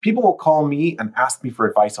people will call me and ask me for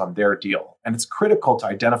advice on their deal. And it's critical to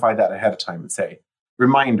identify that ahead of time and say,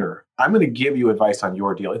 reminder, I'm going to give you advice on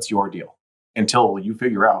your deal. It's your deal until you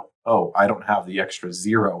figure out, oh, I don't have the extra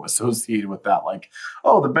zero associated with that. Like,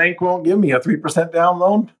 oh, the bank won't give me a 3% down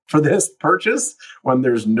loan for this purchase when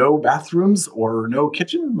there's no bathrooms or no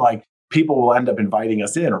kitchen. Like, people will end up inviting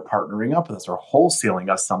us in or partnering up with us or wholesaling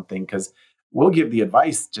us something because we'll give the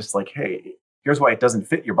advice just like, hey, here's why it doesn't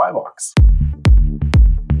fit your buy box.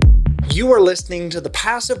 You are listening to the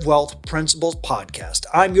Passive Wealth Principles Podcast.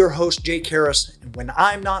 I'm your host, Jake Harris, and when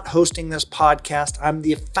I'm not hosting this podcast, I'm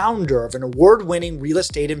the founder of an award-winning real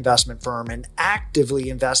estate investment firm and actively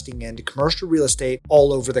investing into commercial real estate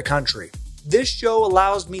all over the country. This show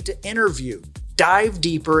allows me to interview, dive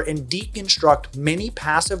deeper, and deconstruct many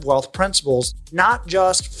passive wealth principles, not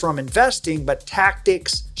just from investing, but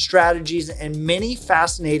tactics, strategies, and many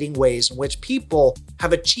fascinating ways in which people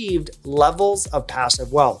have achieved levels of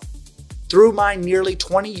passive wealth. Through my nearly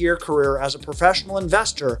 20-year career as a professional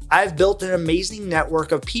investor, I've built an amazing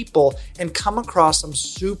network of people and come across some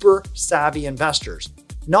super savvy investors.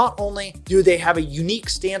 Not only do they have a unique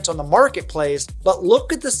stance on the marketplace, but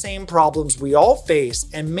look at the same problems we all face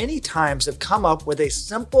and many times have come up with a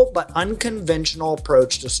simple but unconventional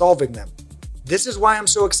approach to solving them. This is why I'm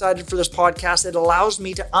so excited for this podcast. It allows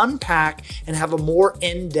me to unpack and have a more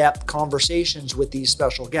in-depth conversations with these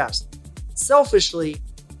special guests. Selfishly,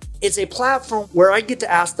 it's a platform where I get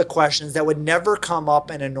to ask the questions that would never come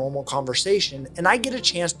up in a normal conversation, and I get a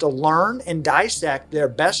chance to learn and dissect their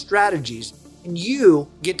best strategies, and you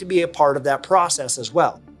get to be a part of that process as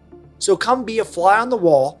well. So come be a fly on the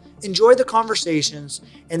wall, enjoy the conversations,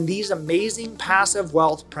 and these amazing passive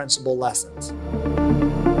wealth principle lessons.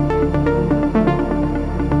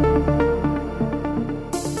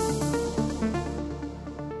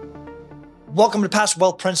 Welcome to Passive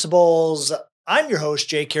Wealth Principles. I'm your host,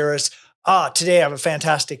 Jake Harris. Today I have a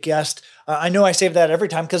fantastic guest. I know I say that every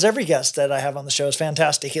time because every guest that I have on the show is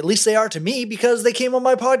fantastic. At least they are to me because they came on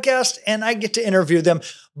my podcast and I get to interview them.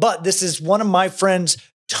 But this is one of my friends,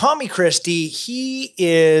 Tommy Christy. He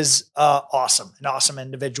is awesome, an awesome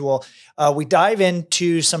individual. We dive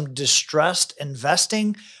into some distressed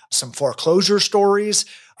investing, some foreclosure stories,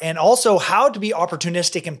 and also how to be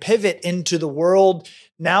opportunistic and pivot into the world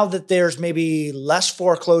now that there's maybe less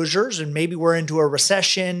foreclosures and maybe we're into a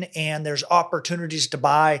recession and there's opportunities to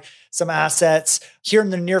buy some assets here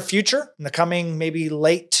in the near future, in the coming maybe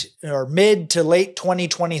late or mid to late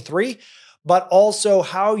 2023, but also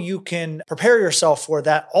how you can prepare yourself for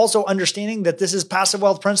that. Also understanding that this is passive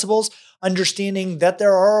wealth principles, understanding that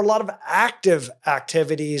there are a lot of active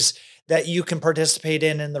activities that you can participate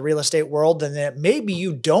in the real estate world, and that maybe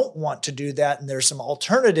you don't want to do that. And there's some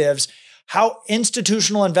alternatives, how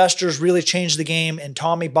institutional investors really changed the game. And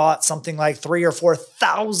Tommy bought something like 3,000 or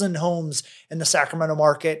 4,000 homes in the Sacramento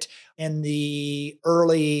market in the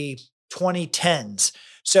early 2010s.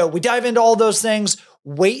 So we dive into all those things.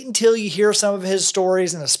 Wait until you hear some of his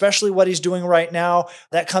stories and especially what he's doing right now.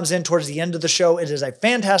 That comes in towards the end of the show. It is a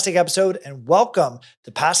fantastic episode, and welcome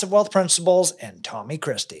to Passive Wealth Principles and Tommy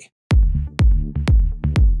Christy.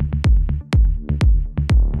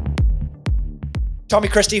 Tommy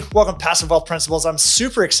Christy, welcome to Passive Wealth Principles. I'm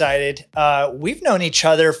super excited. We've known each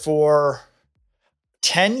other for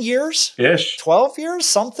 10 years, 12 years,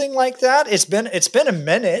 something like that. It's been a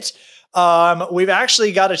minute. We've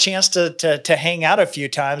actually got a chance to hang out a few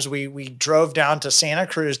times. We drove down to Santa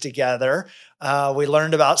Cruz together. We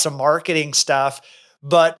learned about some marketing stuff,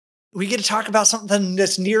 but we get to talk about something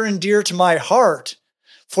that's near and dear to my heart: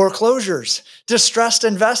 foreclosures, distressed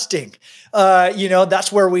investing.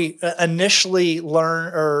 That's where we initially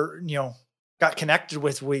learn or, got connected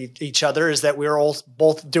with each other, is that we were all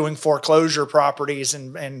both doing foreclosure properties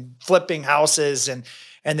and flipping houses. And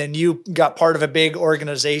then you got part of a big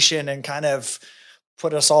organization and kind of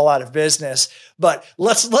put us all out of business. But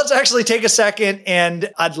let's actually take a second,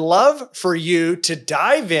 and I'd love for you to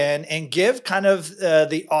dive in and give kind of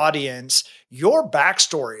the audience your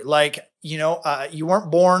backstory. Like, you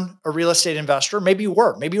weren't born a real estate investor. Maybe you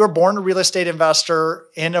were. Maybe you were born a real estate investor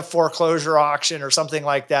in a foreclosure auction or something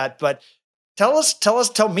like that. But tell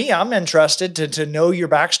me, I'm interested to know your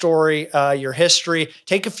backstory, your history.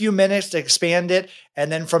 Take a few minutes to expand it.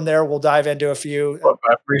 And then from there, we'll dive into a few. Well,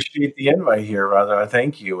 I appreciate the invite here, brother.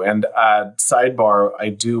 Thank you. And sidebar, I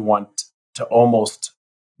do want to almost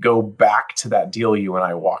go back to that deal you and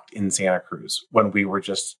I walked in Santa Cruz when we were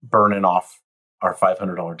just burning off our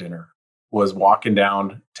 $500 dinner. Was walking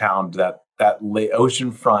downtown that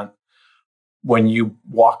ocean front when you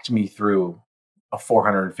walked me through a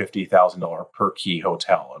 $450,000 per key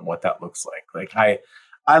hotel and what that looks like. Like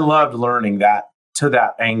I loved learning that to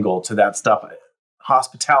that angle, to that stuff.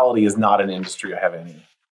 Hospitality is not an industry I have any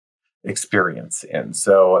experience in.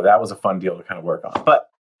 So that was a fun deal to kind of work on. But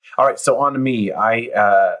all right, so on to me.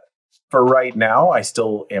 For right now, I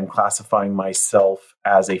still am classifying myself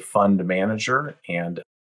as a fund manager and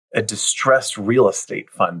a distressed real estate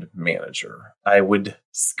fund manager. I would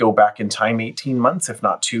go back in time 18 months, if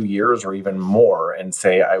not 2 years or even more, and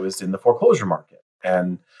say I was in the foreclosure market.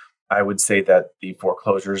 And I would say that the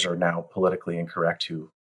foreclosures are now politically incorrect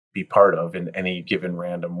to be part of in any given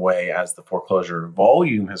random way. As the foreclosure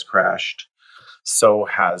volume has crashed, so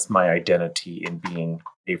has my identity in being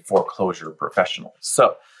a foreclosure professional.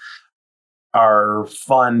 So our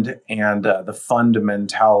fund and the fund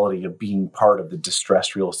mentality of being part of the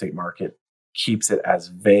distressed real estate market keeps it as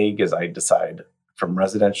vague as I decide, from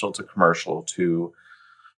residential to commercial to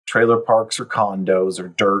trailer parks or condos or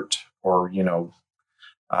dirt or,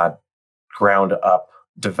 ground up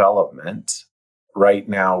development. Right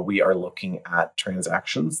now, we are looking at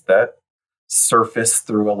transactions that surface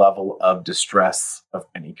through a level of distress of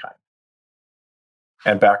any kind.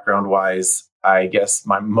 And background wise, I guess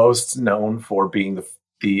I'm most known for being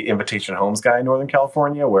the Invitation Homes guy in Northern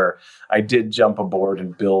California, where I did jump aboard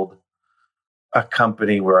and build a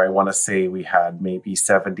company where I want to say we had maybe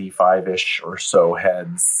 75-ish or so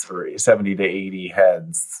heads, or 70 to 80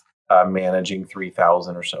 heads, managing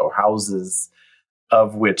 3,000 or so houses,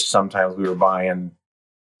 of which sometimes we were buying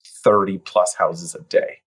 30 plus houses a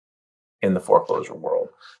day in the foreclosure world.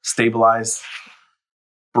 Stabilize,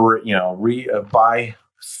 buy,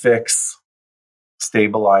 fix,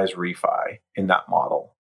 stabilize, refi in that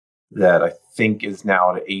model that I think is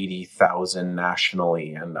now at 80,000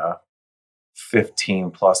 nationally and a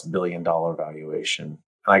 $15+ billion valuation.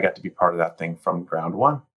 And I got to be part of that thing from ground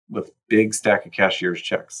one with big stack of cashier's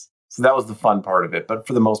checks. So that was the fun part of it. But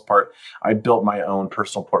for the most part, I built my own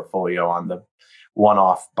personal portfolio on the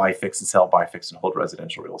one-off buy, fix, and sell, buy, fix, and hold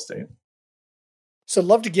residential real estate. So I'd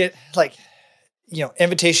love to get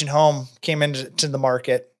Invitation Home came into the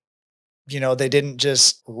market. They didn't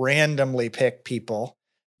just randomly pick people.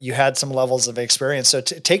 You had some levels of experience. So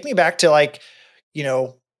take me back to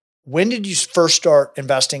when did you first start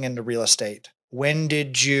investing into real estate? When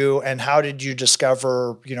did you, and how did you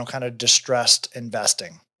discover, kind of distressed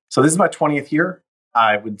investing? So this is my 20th year.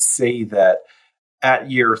 I would say that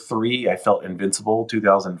at year 3, I felt invincible,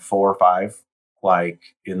 2004 or 5, like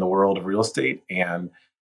in the world of real estate. And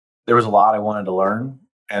there was a lot I wanted to learn.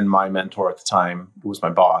 And my mentor at the time, who was my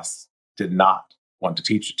boss, did not want to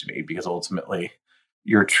teach it to me, because ultimately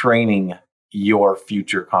you're training your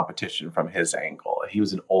future competition from his angle. He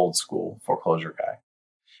was an old school foreclosure guy.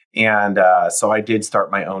 And so I did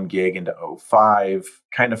start my own gig into 2005,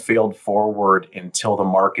 kind of failed forward until the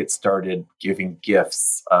market started giving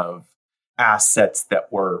gifts of assets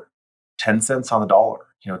that were 10 cents on the dollar.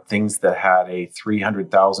 Things that had a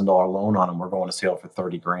 $300,000 loan on them were going to sale for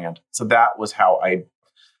 30 grand. So that was how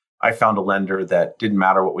I found a lender that didn't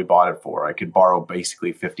matter what we bought it for. I could borrow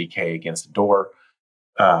basically $50K against a door.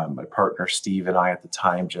 My partner, Steve, and I at the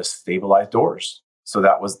time just stabilized doors. So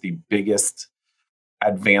that was the biggest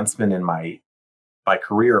advancement in my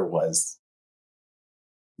career, was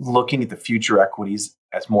looking at the future equities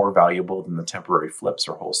as more valuable than the temporary flips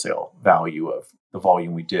or wholesale value of the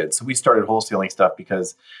volume we did. So we started wholesaling stuff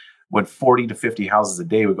because when 40 to 50 houses a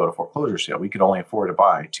day would go to foreclosure sale, we could only afford to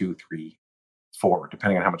buy 2, 3, 4,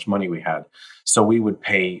 depending on how much money we had. So we would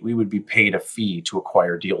be paid a fee to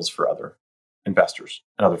acquire deals for other investors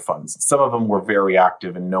and other funds. Some of them were very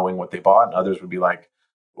active in knowing what they bought, and others would be like,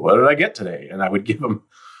 what did I get today? And I would give them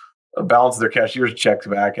a balance of their cashier's checks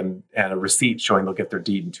back and a receipt showing they'll get their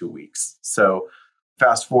deed in 2 weeks. So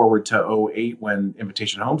fast forward to 2008 when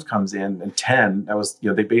Invitation Homes comes in, and 10, that was,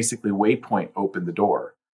 they basically Waypoint opened the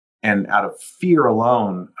door. And out of fear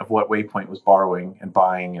alone of what Waypoint was borrowing and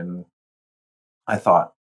buying, and I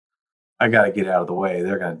thought, I got to get out of the way.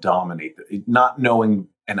 They're going to dominate. Not knowing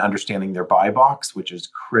and understanding their buy box, which is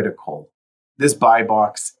critical. This buy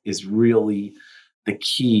box is really the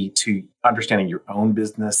key to understanding your own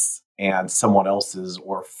business and someone else's,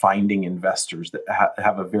 or finding investors that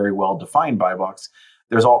have a very well-defined buy box.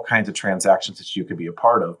 There's all kinds of transactions that you could be a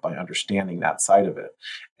part of by understanding that side of it.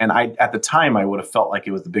 And at the time, I would have felt like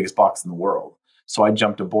it was the biggest box in the world. So I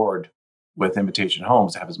jumped aboard with Invitation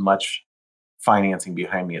Homes to have as much financing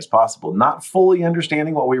behind me as possible, not fully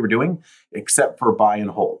understanding what we were doing, except for buy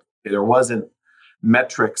and hold. There wasn't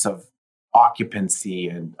metrics of occupancy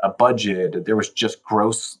and a budget. There was just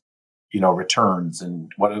gross, returns,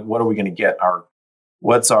 and what are we going to get?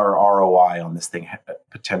 What's our ROI on this thing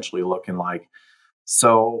potentially looking like?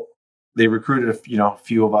 So they recruited a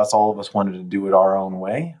few of us. All of us wanted to do it our own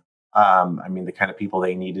way. I mean, the kind of people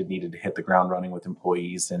they needed to hit the ground running with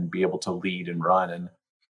employees and be able to lead and run. And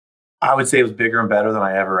I would say it was bigger and better than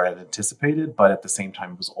I ever had anticipated. But at the same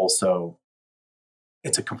time, it was also,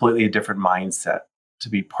 it's a completely different mindset to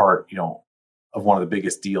be part, of one of the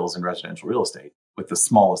biggest deals in residential real estate with the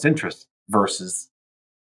smallest interest versus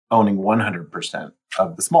owning 100%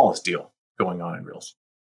 of the smallest deal going on in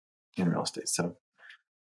real estate. So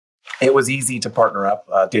it was easy to partner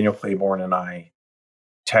up. Daniel Claiborne and I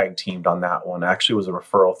tag teamed on that one. Actually, it was a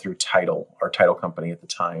referral through Title, our title company at the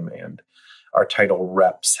time, and our title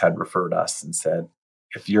reps had referred us and said,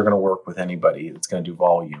 if you're going to work with anybody that's going to do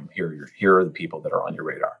volume, here are the people that are on your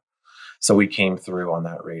radar. So we came through on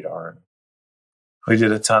that radar and we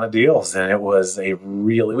did a ton of deals. And it was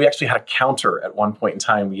we actually had a counter at one point in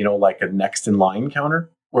time, like a next in line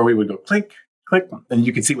counter where we would go click, click. And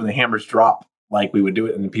you could see when the hammers drop, like we would do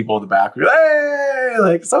it. And the people in the back would go, hey,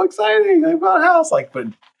 like so exciting. I bought a house.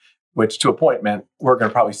 Which to a point meant we're going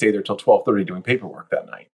to probably stay there till 12:30 doing paperwork that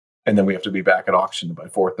night. And then we have to be back at auction by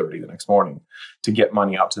 4:30 the next morning to get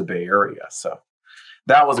money out to the Bay Area. So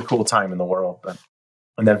that was a cool time in the world.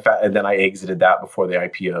 And then I exited that before they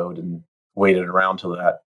IPO'd and waited around till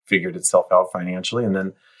that figured itself out financially. And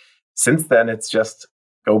then since then, it's just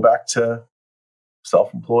go back to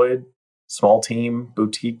self-employed, small team,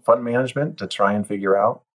 boutique fund management to try and figure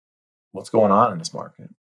out what's going on in this market.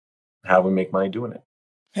 How do we make money doing it?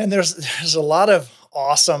 And there's a lot of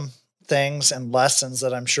awesome things and lessons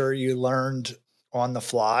that I'm sure you learned on the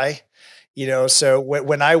fly. So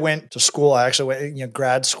when I went to school, I actually went,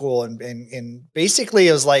 grad school and basically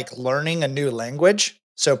it was like learning a new language.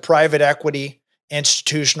 So private equity,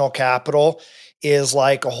 institutional capital is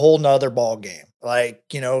like a whole nother ball game. Like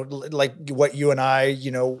what you and I,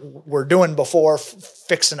 were doing before,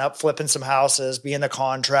 fixing up, flipping some houses, being the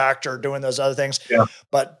contractor, doing those other things. Yeah.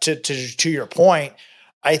 But to your point,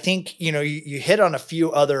 I think, you hit on a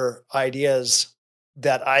few other ideas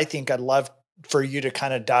that I think I'd love for you to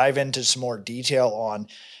kind of dive into some more detail on,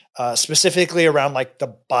 specifically around like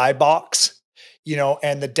the buy box,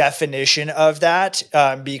 and the definition of that,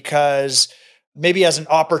 because maybe as an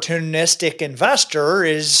opportunistic investor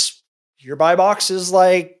your buy box is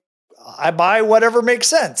like, I buy whatever makes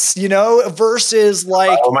sense, versus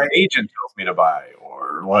like, my agent tells me to buy,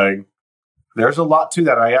 or like, there's a lot to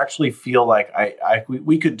that. I actually feel like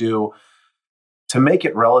we could do to make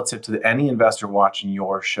it relative to any investor watching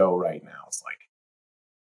your show right now. It's like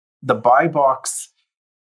the buy box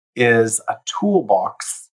is a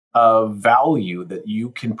toolbox of value that you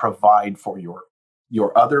can provide for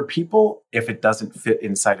your other people if it doesn't fit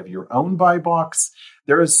inside of your own buy box.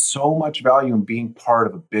 There is so much value in being part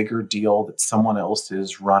of a bigger deal that someone else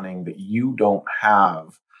is running that you don't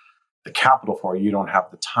have the capital for, you don't have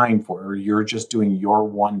the time for, or you're just doing your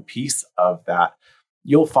one piece of that.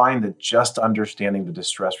 You'll find that just understanding the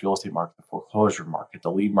distressed real estate market, the foreclosure market,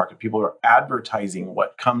 the lead market, people are advertising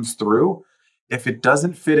what comes through. If it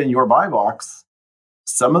doesn't fit in your buy box,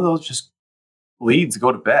 some of those just leads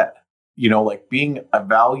go to bed. Like being a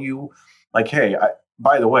value, like, hey,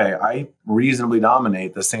 by the way, I reasonably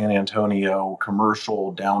dominate the San Antonio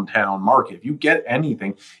commercial downtown market. If you get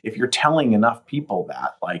anything, if you're telling enough people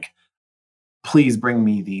that, like, please bring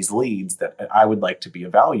me these leads that I would like to be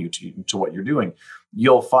of value to what you're doing,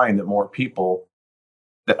 you'll find that more people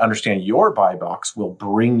that understand your buy box will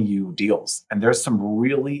bring you deals. And there's some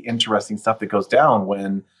really interesting stuff that goes down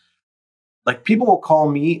when, like, people will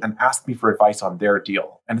call me and ask me for advice on their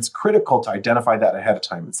deal. And it's critical to identify that ahead of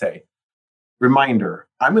time and say, reminder,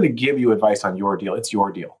 I'm going to give you advice on your deal. It's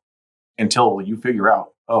your deal until you figure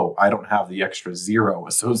out, oh, I don't have the extra zero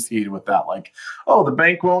associated with that. Like, oh, the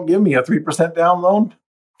bank won't give me a 3% down loan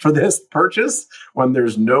for this purchase when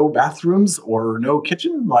there's no bathrooms or no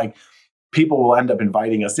kitchen. Like, people will end up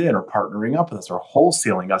inviting us in or partnering up with us or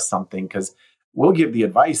wholesaling us something because we'll give the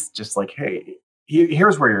advice just like, hey,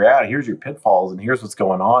 here's where you're at. Here's your pitfalls and here's what's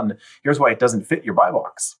going on. Here's why it doesn't fit your buy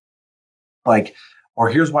box. Like, or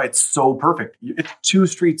here's why it's so perfect. It's 2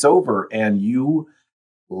 streets over and you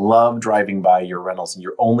love driving by your rentals and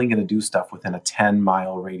you're only going to do stuff within a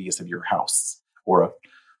 10-mile radius of your house or a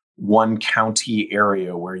 1 county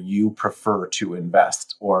area where you prefer to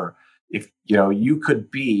invest. Or if, you could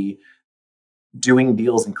be doing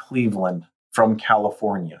deals in Cleveland from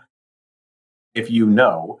California. If you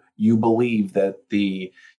believe that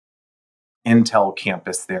the Intel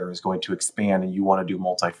campus there is going to expand and you want to do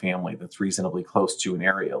multifamily that's reasonably close to an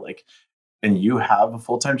area, like, and you have a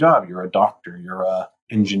full-time job, you're a doctor, you're a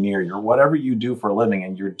engineer, you're whatever you do for a living,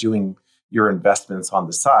 and you're doing your investments on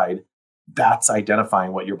the side, that's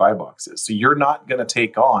identifying what your buy box is. So you're not going to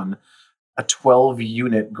take on a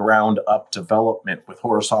 12-unit ground up development with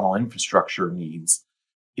horizontal infrastructure needs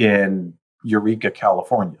in Eureka,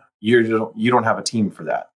 California. You don't have a team for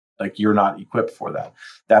that. Like, you're not equipped for that.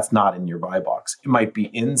 That's not in your buy box. It might be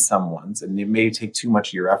in someone's, and it may take too much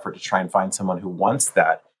of your effort to try and find someone who wants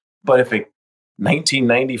that. But if a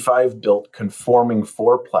 1995 built conforming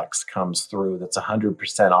fourplex comes through that's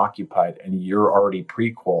 100% occupied and you're already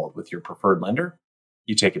pre-qualified with your preferred lender,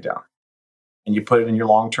 you take it down and you put it in your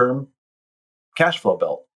long-term cash flow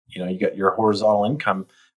belt. You get your horizontal income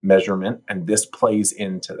measurement, and this plays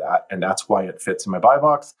into that. And that's why it fits in my buy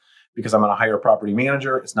box, because I'm going to hire a property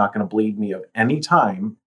manager. It's not going to bleed me of any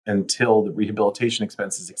time until the rehabilitation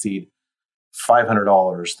expenses exceed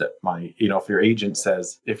 $500 that if your agent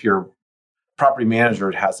says, if your property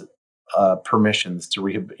manager has permissions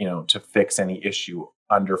to fix any issue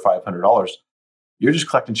under $500, you're just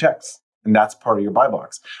collecting checks. And that's part of your buy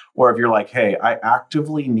box. Or if you're like, hey, I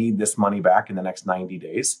actively need this money back in the next 90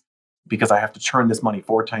 days because I have to turn this money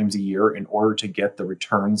 4 times a year in order to get the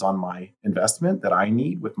returns on my investment that I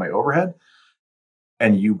need with my overhead.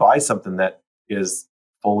 And you buy something that is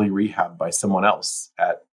fully rehabbed by someone else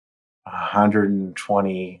at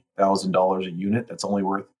 $120,000 a unit, that's only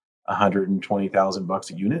worth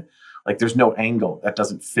 $120,000 a unit. Like, there's no angle that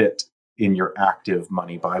doesn't fit in your active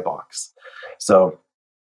money buy box. So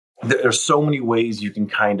there's so many ways you can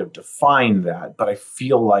kind of define that, but I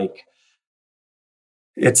feel like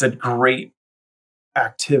it's a great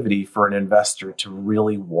activity for an investor to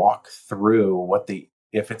really walk through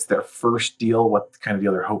if it's their first deal, what kind of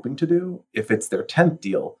deal they're hoping to do. If it's their 10th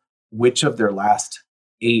deal, which of their last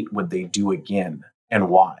 8 would they do again and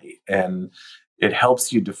why? And it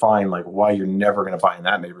helps you define like why you're never going to buy in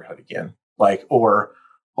that neighborhood again. Like, or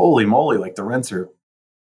holy moly, like the rents are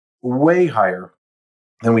way higher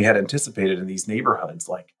than we had anticipated in these neighborhoods.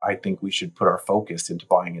 Like, I think we should put our focus into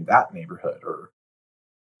buying in that neighborhood. Or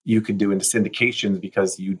you could do into syndications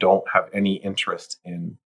because you don't have any interest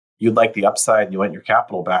in, you'd like the upside and you want your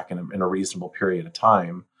capital back in a reasonable period of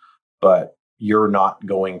time, but you're not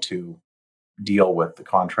going to deal with the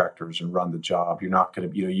contractors and run the job. You're not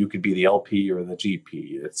going to, you could be the LP or the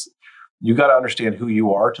GP. You got to understand who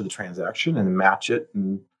you are to the transaction and match it.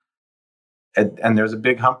 And there's a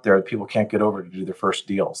big hump there that people can't get over to do their first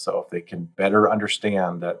deal. So if they can better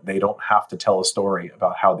understand that they don't have to tell a story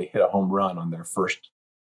about how they hit a home run on their first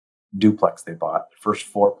duplex they bought,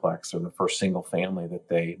 first fourplex, or the first single family that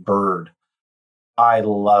they bird. I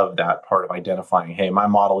love that part of identifying, hey, my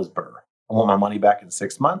model is BRRRR. I want my money back in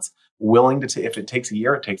 6 months. Willing to, if it takes a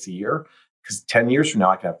year, it takes a year. Because 10 years from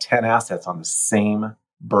now, I can have 10 assets on the same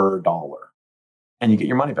BRRRR dollar, and you get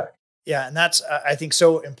your money back. Yeah. And that's, I think,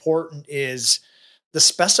 so important is the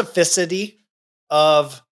specificity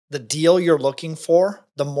of the deal you're looking for.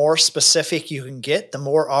 The more specific you can get, the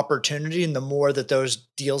more opportunity and the more that those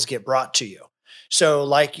deals get brought to you. So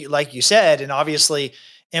like you said, and obviously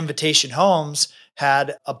Invitation Homes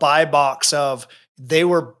had a buy box of, they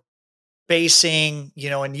were basing,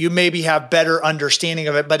 and you maybe have better understanding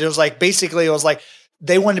of it, but it was like, basically it was like,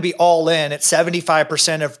 they wanted to be all in at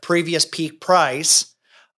 75% of previous peak price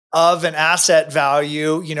of an asset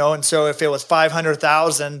value, and so if it was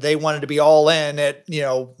 500,000, they wanted to be all in at,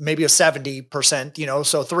 maybe a 70%,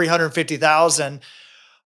 so 350,000.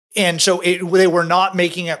 And so they were not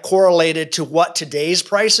making it correlated to what today's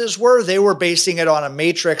prices were. They were basing it on a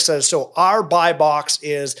matrix. So our buy box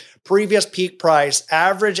is previous peak price,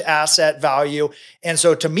 average asset value. And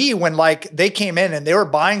so to me, when they came in and they were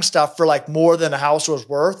buying stuff for more than a house was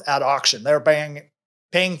worth at auction, they were paying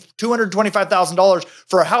 $225,000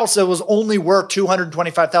 for a house that was only worth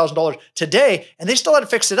 $225,000 today. And they still had to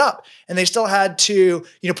fix it up. And they still had to,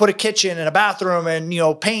 put a kitchen and a bathroom and,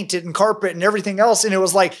 paint it and carpet and everything else. And it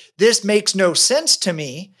was like, this makes no sense to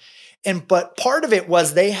me. But part of it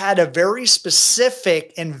was they had a very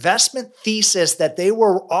specific investment thesis that they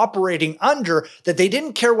were operating under, that they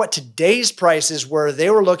didn't care what today's prices were. They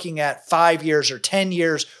were looking at 5 years or 10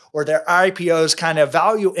 years or their IPO's kind of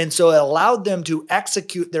value. And so it allowed them to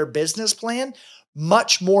execute their business plan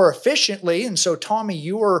much more efficiently. And so, Tommy,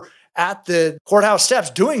 you were at the courthouse steps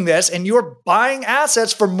doing this and you were buying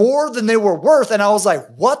assets for more than they were worth. And I was like,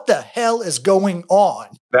 what the hell is going on?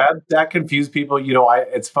 That confused people.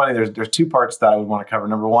 It's funny. There's 2 parts that I would want to cover.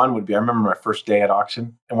 Number one would be, I remember my first day at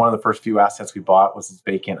auction, and one of the first few assets we bought was this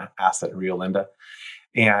vacant asset in Rio Linda.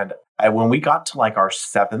 And when we got to our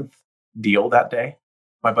 7th deal that day,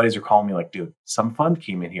 my buddies are calling me like, dude, some fund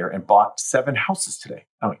came in here and bought 7 houses today.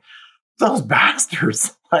 I'm like, those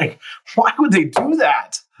bastards, why would they do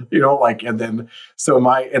that? And then, so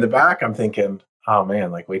in the back, I'm thinking, oh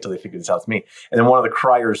man, like wait till they figure this out. It's me. And then one of the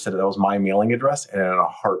criers said that was my mailing address, and in a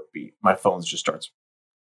heartbeat, my phone just starts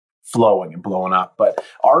flowing and blowing up. But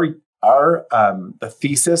the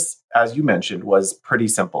thesis, as you mentioned, was pretty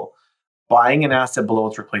simple: buying an asset below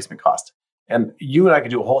its replacement cost. And you and I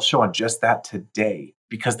could do a whole show on just that today,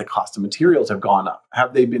 because the cost of materials have gone up.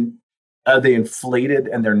 Are they inflated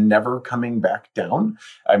and they're never coming back down?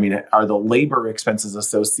 I mean, are the labor expenses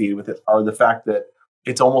associated with it? Are the fact that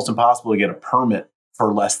it's almost impossible to get a permit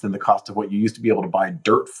for less than the cost of what you used to be able to buy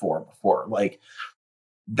dirt for before? Like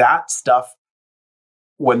that stuff,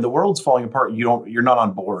 when the world's falling apart, you're not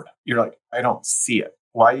on board. You're like, I don't see it.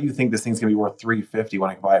 Why do you think this thing's gonna be worth $350 when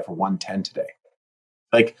I can buy it for $110 today?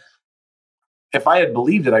 Like, if I had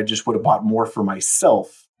believed it, I just would have bought more for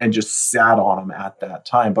myself and just sat on them at that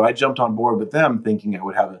time. But I jumped on board with them thinking I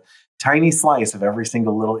would have a tiny slice of every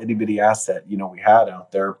single little itty bitty asset, we had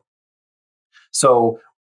out there. So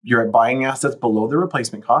you're buying assets below the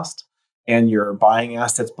replacement cost, and you're buying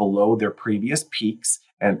assets below their previous peaks.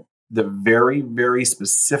 And the very, very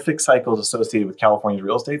specific cycles associated with California's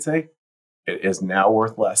real estate say it is now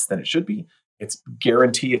worth less than it should be. It's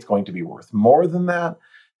guaranteed it's going to be worth more than that.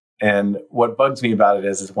 And what bugs me about it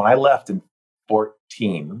is when I left in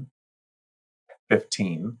 15,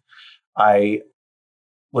 I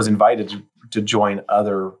was invited to join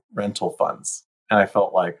other rental funds. And I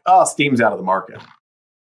felt like, oh, Steam's out of the market.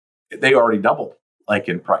 They already doubled like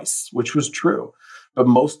in price, which was true. But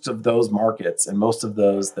most of those markets and most of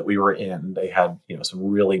those that we were in, they had, some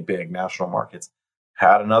really big national markets,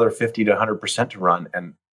 had another 50 to 100% to run.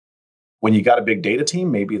 And when you got a big data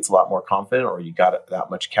team, maybe it's a lot more confident, or you got that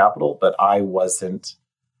much capital. But I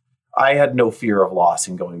had no fear of loss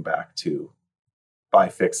in going back to buy,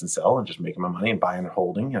 fix, and sell and just making my money and buying and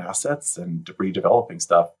holding assets and redeveloping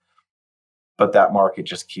stuff. But that market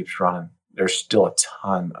just keeps running. There's still a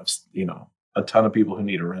ton of people who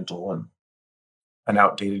need a rental, and an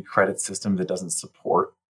outdated credit system that doesn't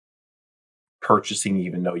support purchasing,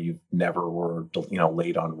 even though you never were,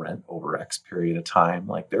 late on rent over X period of time.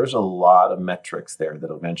 Like there's a lot of metrics there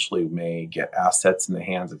that eventually may get assets in the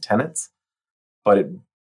hands of tenants, but it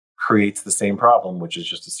creates the same problem, which is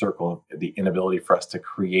just a circle of the inability for us to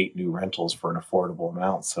create new rentals for an affordable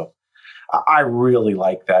amount. So I really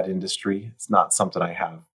like that industry. It's not something I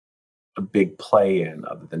have a big play in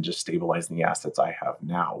other than just stabilizing the assets I have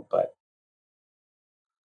now. But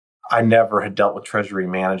I never had dealt with treasury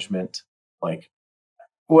management. Like,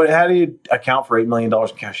 how do you account for $8 million in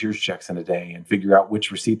cashier's checks in a day and figure out which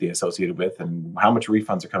receipt they associated with and how much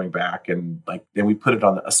refunds are coming back? And then we put it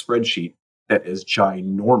on a spreadsheet that is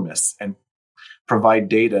ginormous and provide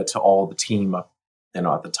data to all the team up,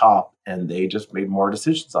 at the top. And they just made more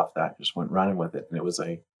decisions off that, just went running with it. And it was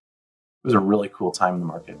a really cool time in the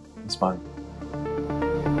market. It was fun.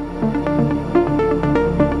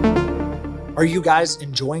 Are you guys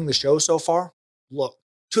enjoying the show so far? Look,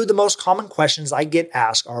 two of the most common questions I get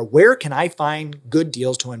asked are, where can I find good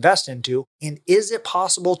deals to invest into? And is it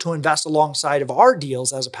possible to invest alongside of our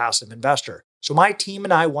deals as a passive investor? So my team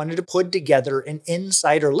and I wanted to put together an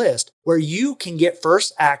insider list where you can get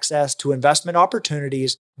first access to investment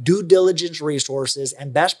opportunities, due diligence resources,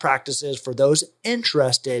 and best practices for those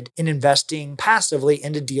interested in investing passively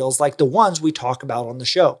into deals like the ones we talk about on the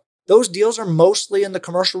show. Those deals are mostly in the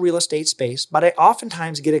commercial real estate space, but I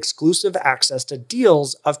oftentimes get exclusive access to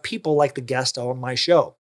deals of people like the guest on my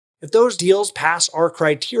show. If those deals pass our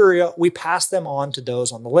criteria, we pass them on to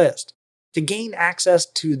those on the list. To gain access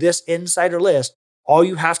to this insider list, all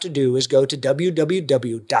you have to do is go to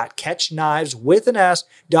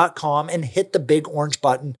www.catchkniveswithans.com and hit the big orange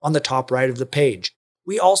button on the top right of the page.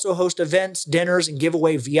 We also host events, dinners, and give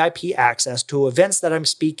away VIP access to events that I'm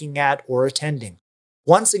speaking at or attending.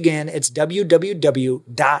 Once again, it's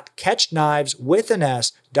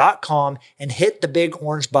www.catchkniveswithans.com and hit the big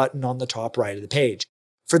orange button on the top right of the page.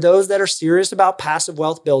 For those that are serious about passive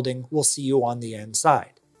wealth building, we'll see you on the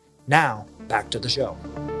inside. Now, back to the show.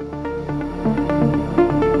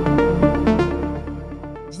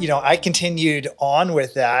 I continued on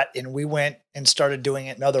with that, and we went and started doing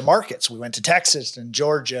it in other markets. We went to Texas and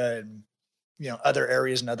Georgia and, other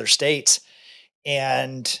areas and other states.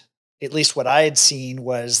 And at least what I had seen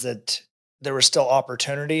was that there was still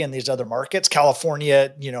opportunity in these other markets.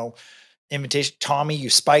 California, invitation, Tommy, you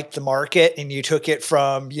spiked the market and you took it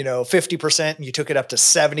from, 50% and you took it up to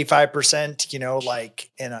 75%, like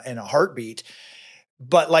in a heartbeat.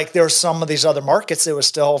 But like there's some of these other markets that was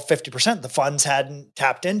still 50%. The funds hadn't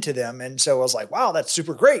tapped into them. And so I was like, wow, that's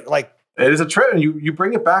super great. Like it is a trend. You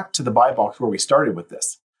bring it back to the buy box where we started with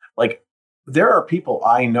this. Like there are people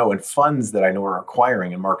I know and funds that I know are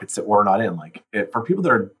acquiring in markets that we're not in. Like for people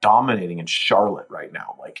that are dominating in Charlotte right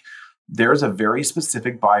now, like there's a very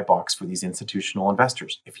specific buy box for these institutional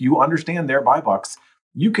investors. If you understand their buy box,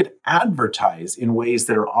 you could advertise in ways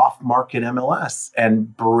that are off market MLS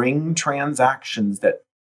and bring transactions that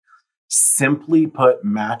simply put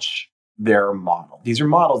match their model. These are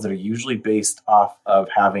models that are usually based off of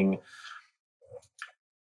having,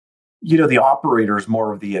 the operators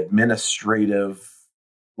more of the administrative,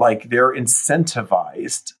 like they're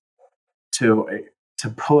incentivized to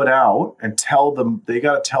put out and tell them, they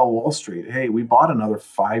got to tell Wall Street, hey, we bought another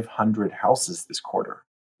 500 houses this quarter.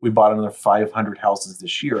 We bought another 500 houses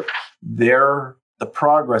this year. The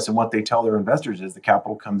progress and what they tell their investors is the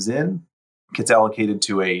capital comes in, gets allocated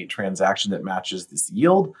to a transaction that matches this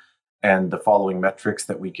yield and the following metrics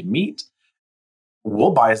that we can meet.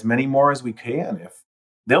 We'll buy as many more as we can. If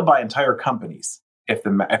they'll buy entire companies if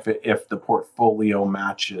the portfolio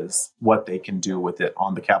matches what they can do with it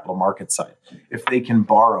on the capital market side. If they can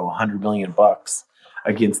borrow $100 million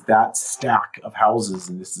against that stack of houses,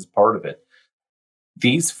 and this is part of it,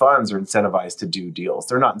 these funds are incentivized to do deals.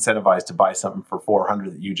 They're not incentivized to buy something for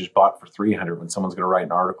 400 that you just bought for 300 when someone's going to write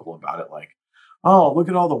an article about it like, oh, look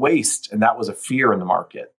at all the waste. And that was a fear in the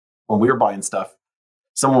market. When we were buying stuff,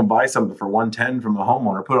 someone would buy something for 110 from a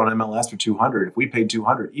homeowner, put it on MLS for 200. If we paid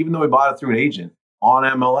 200, even though we bought it through an agent on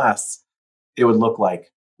MLS, it would look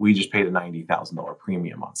like we just paid a $90,000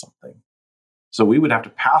 premium on something. So we would have to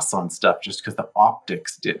pass on stuff just because the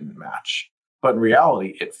optics didn't match. But in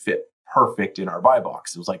reality, it fit perfect in our buy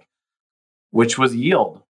box. It was like, which was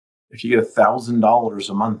yield. If you get $1,000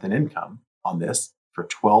 a month in income on this for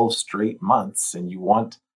 12 straight months and you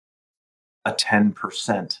want a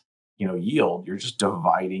 10%, yield, you're just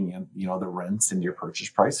dividing, the rents into your purchase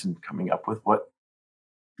price and coming up with what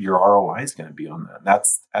your ROI is going to be on that.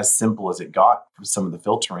 That's as simple as it got from some of the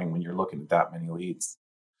filtering when you're looking at that many leads.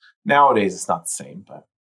 Nowadays, it's not the same, but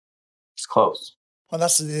it's close. Well,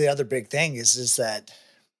 that's the other big thing is that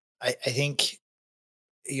I think,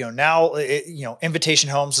 now, Invitation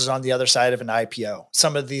Homes is on the other side of an IPO.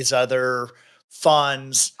 Some of these other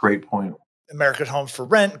funds. Great point. American Homes for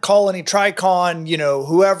Rent, Colony, Tricon,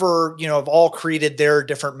 whoever, have all created their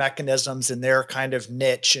different mechanisms and their kind of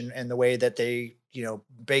niche and the way that they,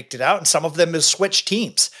 baked it out. And some of them have switched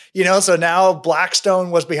teams, so now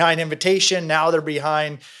Blackstone was behind Invitation. Now they're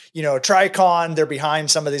behind, Tricon. They're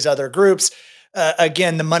behind some of these other groups.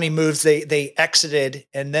 Again, the money moves, they exited,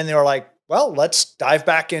 and then they were like, well, let's dive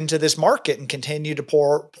back into this market and continue to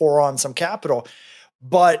pour on some capital.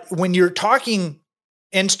 But when you're talking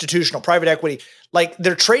institutional private equity, like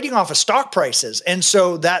they're trading off of stock prices. And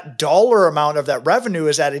so that dollar amount of that revenue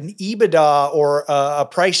is at an EBITDA or a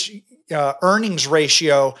price earnings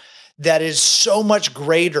ratio that is so much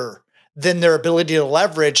greater than their ability to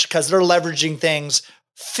leverage, because they're leveraging things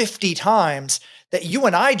 50 times that you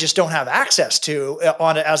and I just don't have access to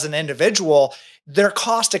on it as an individual. Their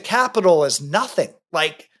cost of capital is nothing.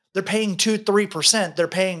 Like they're paying 2-3%. They're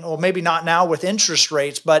paying, well, maybe not now with interest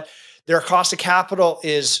rates, but their cost of capital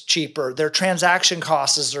is cheaper. Their transaction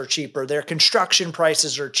costs are cheaper. Their construction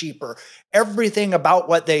prices are cheaper. Everything about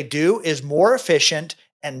what they do is more efficient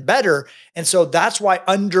and better. And so that's why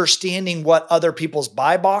understanding what other people's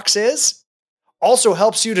buy box is also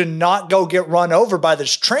helps you to not go get run over by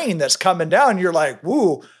this train that's coming down. You're like,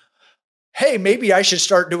 woo, hey, maybe I should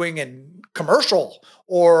start doing in commercial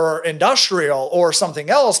or industrial or something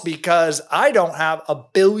else because I don't have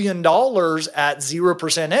 $1 billion at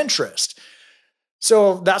 0% interest.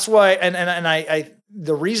 So that's why, and I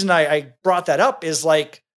the reason I brought that up is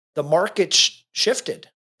like the market shifted.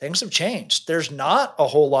 Things have changed. There's not a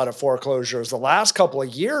whole lot of foreclosures. The last couple of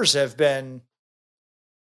years have been,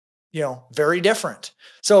 very different.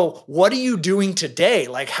 So what are you doing today?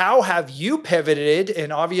 Like, how have you pivoted?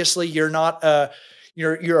 And obviously you're not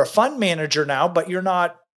you're a fund manager now, but you're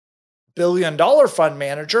not $1 billion fund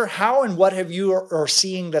manager. How and what have you are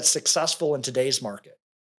seeing that's successful in today's market?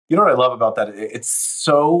 You know what I love about that? It's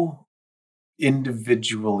so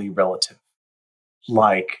individually relative.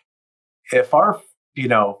 Like if our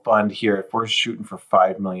fund here, if we're shooting for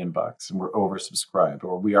 $5 million and we're oversubscribed,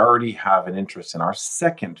 or we already have an interest in our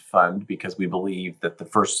second fund because we believe that the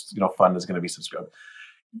first fund is going to be subscribed.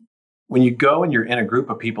 When you go and you're in a group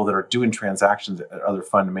of people that are doing transactions at other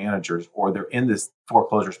fund managers, or they're in this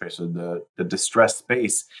foreclosure space or the distressed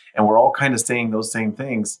space, and we're all kind of saying those same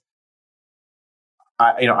things.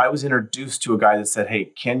 I was introduced to a guy that said, hey,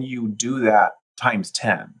 can you do that times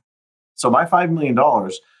 10? So my $5 million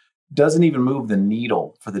doesn't even move the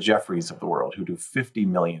needle for the Jeffries of the world who do 50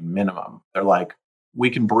 million minimum. They're like, we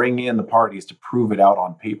can bring in the parties to prove it out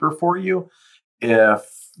on paper for you. If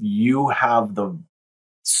you have the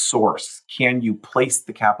source, can you place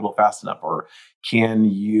the capital fast enough, or can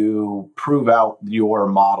you prove out your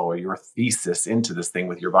model or your thesis into this thing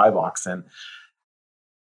with your buy box? And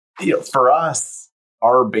for us,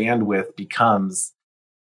 our bandwidth becomes,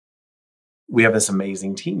 we have this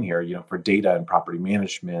amazing team here, for data and property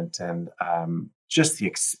management, and just the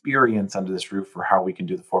experience under this roof for how we can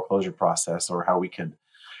do the foreclosure process, or how we can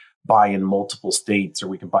buy in multiple states, or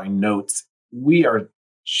we can buy notes. We are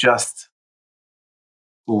just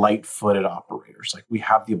light-footed operators. Like, we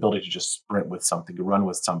have the ability to just sprint with something, to run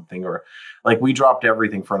with something, or like we dropped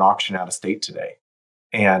everything for an auction out of state today.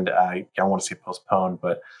 And I want to say postponed,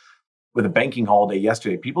 but with a banking holiday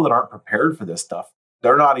yesterday, people that aren't prepared for this stuff,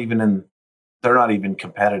 they're not even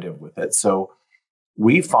competitive with it. So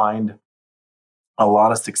we find a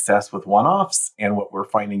lot of success with one-offs. And what we're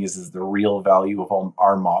finding is the real value of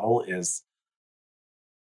our model is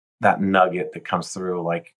that nugget that comes through,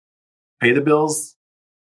 like, pay the bills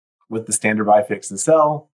with the standard buy, fix, and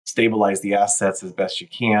sell, stabilize the assets as best you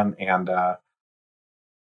can. And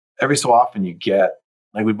every so often you get,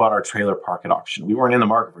 like, we bought our trailer park at auction. We weren't in the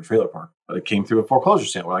market for a trailer park, but it came through a foreclosure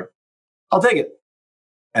sale. We're like, I'll take it.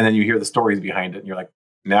 And then you hear the stories behind it, and you're like,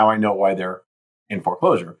 now I know why they're in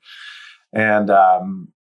foreclosure. And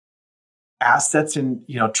assets in,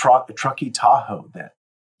 Truckee Tahoe that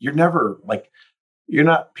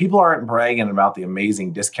people aren't bragging about the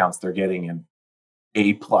amazing discounts they're getting in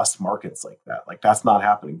A+ markets like that. Like, that's not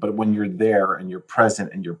happening. But when you're there and you're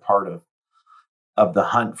present and you're part of the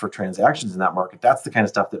hunt for transactions in that market, that's the kind of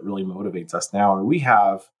stuff that really motivates us now. And we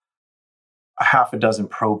have a half a dozen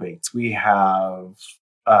probates. We have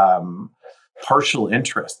partial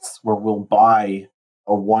interests where we'll buy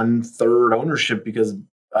a 1/3 ownership because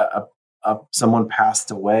someone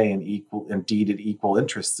passed away and deeded equal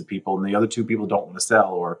interests to people, and the other two people don't want to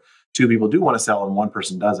sell, or two people do want to sell and one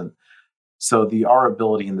person doesn't. So our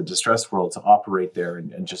ability in the distress world to operate there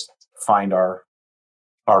and just find our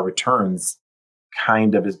returns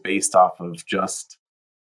kind of is based off of just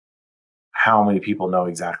how many people know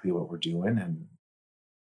exactly what we're doing, and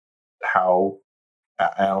how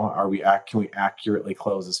can we accurately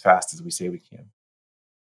close as fast as we say we can?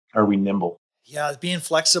 Are we nimble? Yeah, being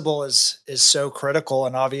flexible is so critical.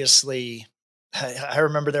 And obviously, I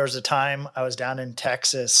remember there was a time I was down in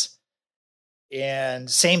Texas, and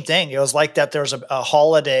same thing. It was like that. There was a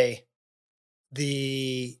holiday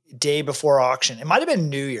the day before auction. It might have been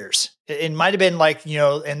New Year's. It might have been like,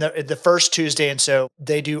 in the first Tuesday. And so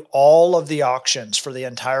they do all of the auctions for the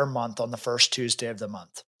entire month on the first Tuesday of the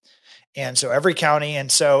month. And so every county,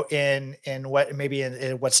 and so in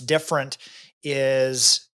what's different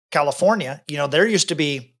is California, there used to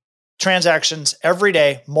be transactions every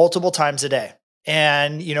day, multiple times a day.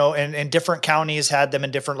 And, and different counties had them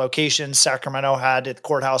in different locations. Sacramento had at the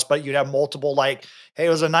courthouse, but you'd have multiple, like, hey, it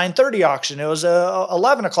was a 9:30 auction. It was a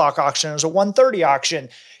 11 o'clock auction. It was a 1:30 auction,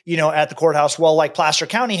 at the courthouse. Well, like, Placer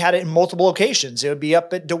County had it in multiple locations. It would be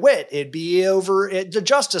up at DeWitt. It'd be over at the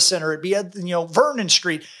Justice Center. It'd be at, Vernon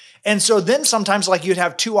Street. And so then sometimes, like, you'd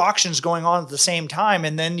have two auctions going on at the same time,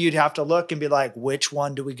 and then you'd have to look and be like, which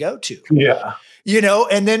one do we go to? Yeah.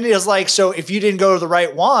 And then it was like, so if you didn't go to the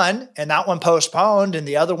right one and that one postponed and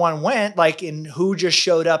the other one went, like, and who just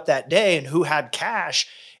showed up that day and who had cash.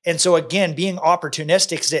 And so again, being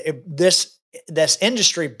opportunistic, this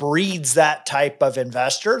industry breeds that type of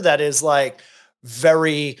investor that is, like,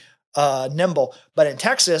 very nimble. But in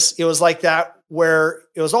Texas, it was like that, where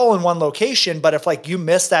it was all in one location. But if, like, you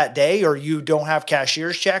miss that day, or you don't have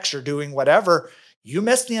cashier's checks or doing whatever, you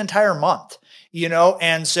missed the entire month,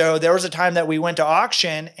 And so there was a time that we went to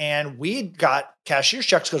auction and we got cashier's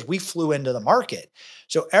checks because we flew into the market.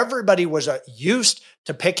 So everybody was used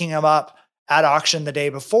to picking them up at auction the day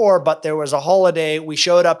before, but there was a holiday. We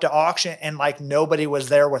showed up to auction and, like, nobody was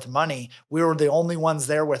there with money. We were the only ones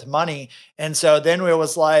there with money. And so then it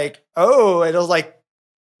was like, it was like,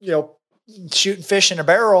 shooting fish in a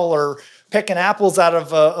barrel or picking apples out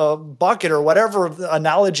of a bucket, or whatever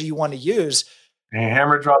analogy you want to use.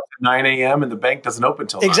 Hammer drops at 9 a.m. and the bank doesn't open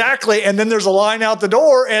till 9. Exactly. And then there's a line out the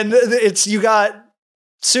door, and you got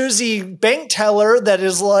Susie bank teller that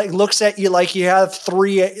is like, looks at you like you have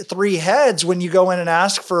three heads when you go in and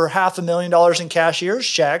ask for $500,000 in cashier's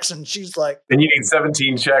checks. And she's like, and you need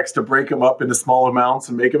 17 checks to break them up into small amounts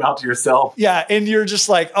and make them out to yourself. Yeah. And you're just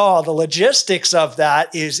like, the logistics of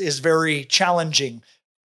that is very challenging.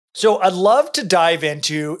 So I'd love to dive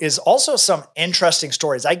into is also some interesting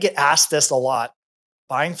stories. I get asked this a lot.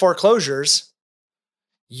 Buying foreclosures,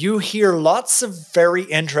 you hear lots of very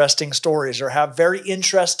interesting stories or have very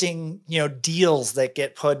interesting, deals that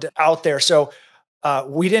get put out there. So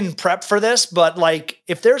we didn't prep for this, but like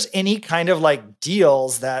if there's any kind of like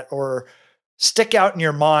deals that or stick out in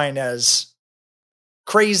your mind as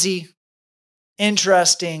crazy,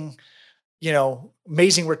 interesting,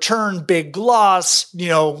 amazing return, big loss,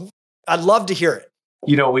 I'd love to hear it.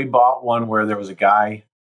 We bought one where there was a guy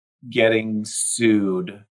getting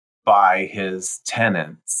sued by his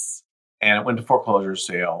tenants, and it went to foreclosure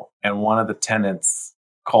sale. And one of the tenants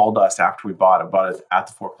called us after we bought it at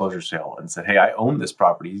the foreclosure sale and said, "Hey, I own this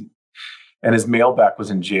property." And his mailback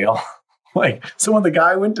was in jail. So when the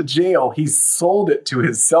guy went to jail, he sold it to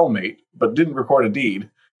his cellmate, but didn't record a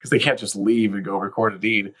deed because they can't just leave and go record a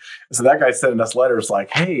deed. So that guy sending us letters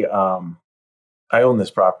like, "Hey, I own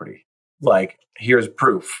this property. Like, here's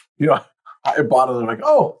proof." I bought it. I'm like,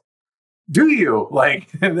 "Oh, do you?" Like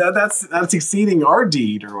that's exceeding our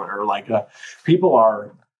deed or like people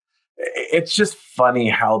are. It's just funny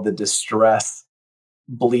how the distress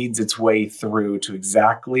bleeds its way through to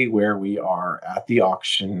exactly where we are at the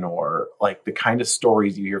auction, or like the kind of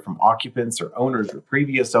stories you hear from occupants or owners or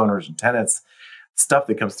previous owners and tenants. Stuff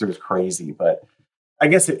that comes through is crazy. But I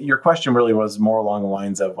guess your question really was more along the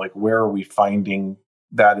lines of like, where are we finding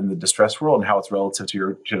that in the distress world and how it's relative to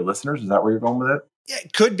your listeners? Is that where you're going with it? Yeah,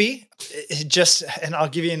 it could be. And I'll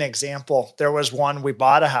give you an example. There was one, we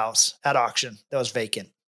bought a house at auction that was vacant.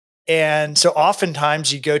 And so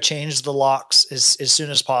oftentimes you go change the locks as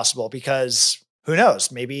soon as possible because who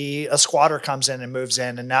knows, maybe a squatter comes in and moves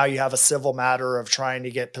in and now you have a civil matter of trying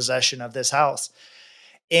to get possession of this house.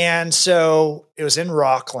 And so it was in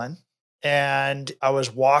Rockland and I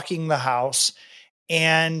was walking the house,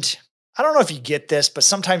 and I don't know if you get this, but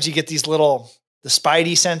sometimes you get the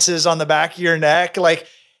spidey senses on the back of your neck. Like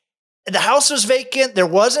the house was vacant. There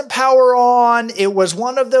wasn't power on. It was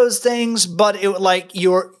one of those things, but it like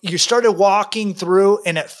you started walking through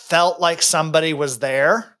and it felt like somebody was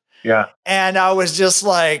there. Yeah. And I was just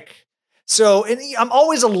like, and I'm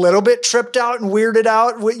always a little bit tripped out and weirded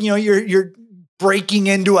out. You're breaking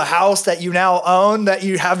into a house that you now own that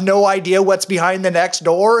you have no idea what's behind the next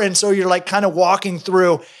door. And so you're like kind of walking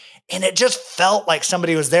through, and it just felt like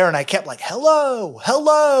somebody was there. And I kept like,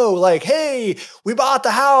 hello, like, "Hey, we bought the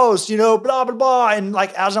house, blah, blah, blah." And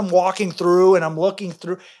like, as I'm walking through and I'm looking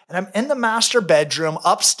through and I'm in the master bedroom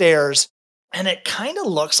upstairs, and it kind of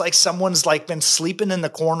looks like someone's like been sleeping in the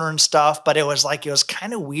corner and stuff, but it was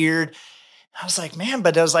kind of weird. I was like, man,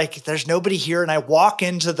 but I was like, there's nobody here. And I walk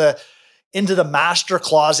into the master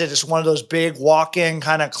closet. It's one of those big walk-in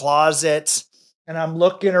kind of closets. And I'm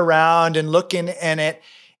looking around and looking in it.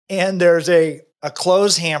 And there's a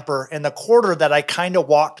clothes hamper in the corner that I kind of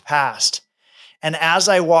walked past. And as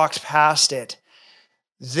I walked past it,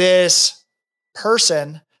 this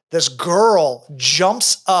girl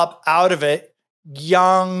jumps up out of it,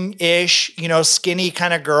 young-ish, skinny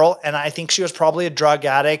kind of girl. And I think she was probably a drug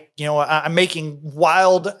addict. I'm making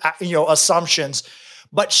wild, assumptions.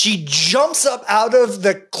 But she jumps up out of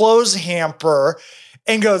the clothes hamper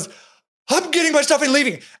and goes, "I'm getting my stuff and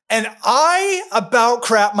leaving." And I about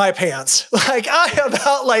crap my pants.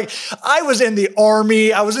 I was in the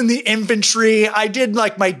army. I was in the infantry. I did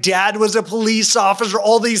my dad was a police officer,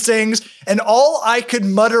 all these things. And all I could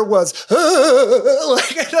mutter was, and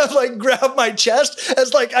I grab my chest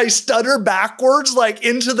as I stutter backwards,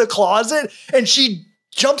 into the closet. And she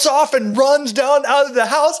jumps off and runs down out of the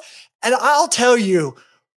house. And I'll tell you,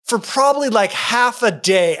 for probably half a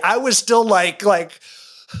day, I was still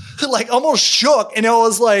almost shook. And it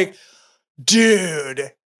was like,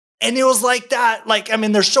 dude. And it was like that.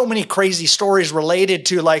 There's so many crazy stories related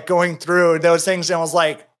to going through those things. And I was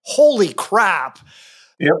like, holy crap.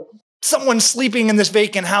 Yep. Someone's sleeping in this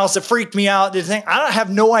vacant house. It freaked me out. I have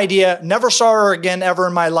no idea. Never saw her again ever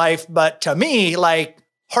in my life. But to me,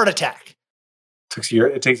 heart attack.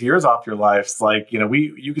 It takes years off your life. It's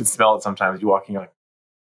you can smell it sometimes. You walking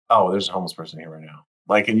oh, there's a homeless person here right now.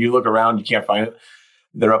 And you look around, you can't find it.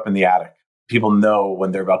 They're up in the attic. People know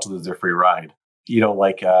when they're about to lose their free ride.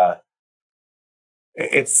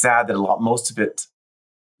 It's sad that most of it,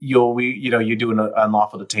 you do an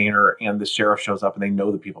unlawful detainer and the sheriff shows up and they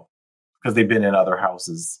know the people because they've been in other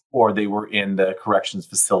houses, or they were in the corrections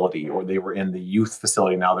facility, or they were in the youth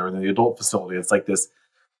facility. Now they're in the adult facility. It's like this.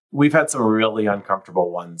 We've had some really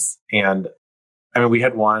uncomfortable ones. And we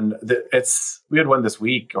had one this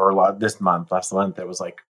week or last month that was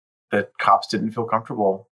the cops didn't feel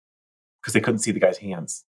comfortable because they couldn't see the guy's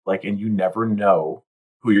hands. And you never know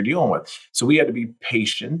who you're dealing with. So we had to be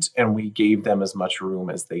patient, and we gave them as much room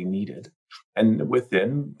as they needed. And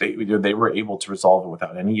they were able to resolve it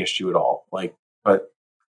without any issue at all. But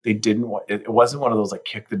They didn't want, it wasn't one of those like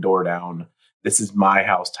kick the door down, this is my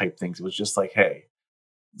house type things. It was just like, hey,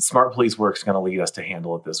 smart police work is going to lead us to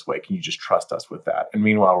handle it this way. Can you just trust us with that? And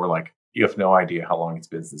meanwhile, we're like, you have no idea how long it's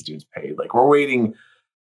been since dude's paid. Like we're waiting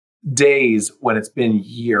days when it's been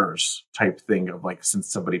years type thing of like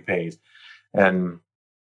since somebody paid. And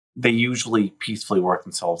they usually peacefully work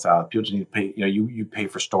themselves out. People just need to pay, you pay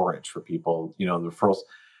for storage for people, the referrals.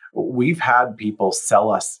 We've had people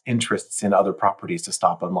sell us interests in other properties to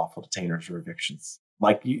stop unlawful detainers or evictions.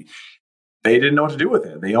 Like they didn't know what to do with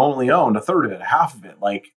it. They only owned a third of it, half of it.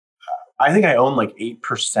 Like I think I own like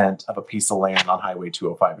 8% of a piece of land on Highway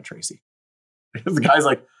 205 in Tracy. Because the guy's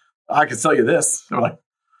like, I can sell you this. And we're like,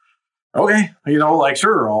 okay, like,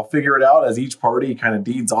 sure, I'll figure it out as each party kind of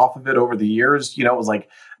deeds off of it over the years. It was like,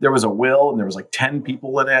 there was a will and there was like 10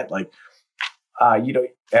 people in it. Like,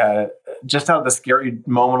 just out of the scary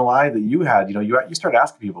moment of life that you had, you start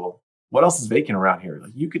asking people, what else is vacant around here?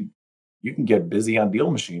 Like you can get busy on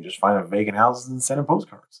Deal Machine, just finding vacant houses and sending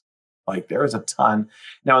postcards. Like there is a ton.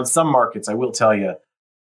 Now in some markets, I will tell you,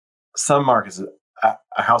 some markets,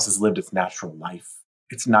 a house has lived its natural life.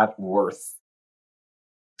 It's not worth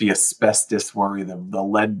the asbestos worry, the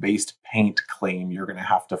lead-based paint claim you're going to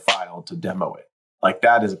have to file to demo it. Like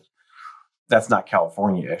that's not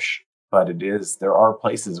California-ish, but it is. There are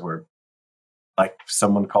places where like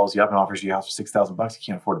someone calls you up and offers you a house for $6,000, you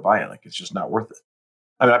can't afford to buy it. Like it's just not worth it.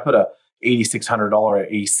 I mean, I put a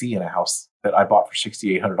 $8,600 AC in a house that I bought for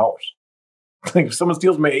 $6,800. Like if someone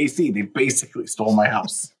steals my AC, they basically stole my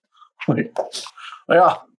house. like,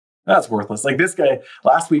 oh, that's worthless. Like this guy,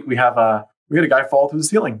 last week we had a guy fall through the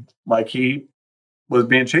ceiling. Like he was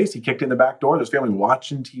being chased. He kicked in the back door. There's family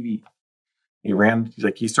watching TV.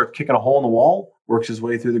 He starts kicking a hole in the wall, works his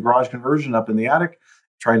way through the garage conversion up in the attic,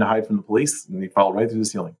 trying to hide from the police, and he fell right through the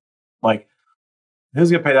ceiling. Like,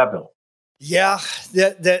 who's going to pay that bill? Yeah.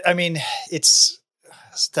 I mean,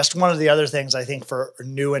 that's one of the other things I think for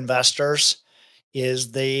new investors is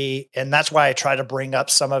and that's why I try to bring up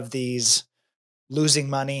some of these losing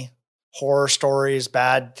money, horror stories,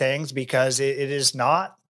 bad things, because it is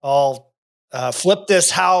not all flip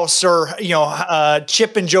this house or,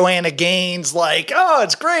 Chip and Joanna Gaines, like, oh,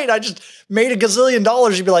 it's great, I just made $1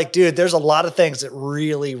 gazillion. You'd be like, dude, there's a lot of things that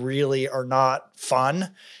really, really are not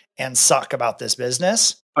fun and suck about this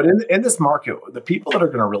business. But in this market, the people that are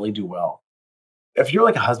going to really do well, if you're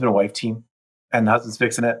like a husband and wife team and the husband's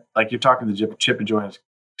fixing it, like you're talking the Chip and Joanna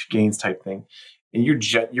Gaines type thing, and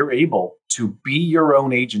you're able to be your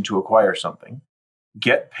own agent to acquire something,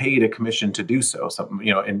 get paid a commission to do so.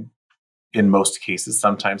 Something, in most cases,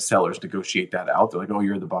 sometimes sellers negotiate that out. They're like, oh,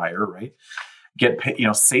 you're the buyer, right? Get paid,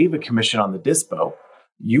 save a commission on the dispo.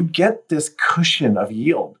 You get this cushion of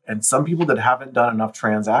yield. And some people that haven't done enough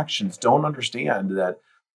transactions don't understand that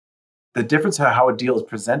the difference of how a deal is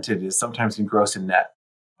presented is sometimes in gross and net.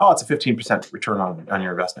 Oh, it's a 15% return on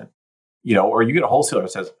your investment. Or you get a wholesaler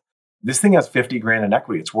that says, this thing has 50 grand in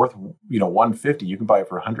equity. It's worth, 150. You can buy it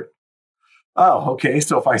for 100. Oh, okay.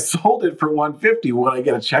 So if I sold it for 150, will I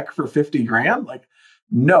get a check for 50 grand? Like,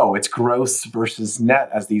 no, it's gross versus net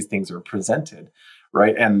as these things are presented.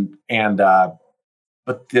 Right.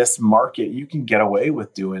 But this market, you can get away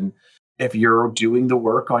with doing, if you're doing the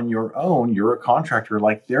work on your own, you're a contractor,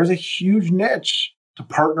 like there's a huge niche to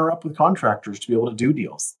partner up with contractors to be able to do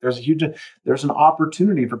deals. There's an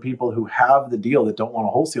opportunity for people who have the deal that don't want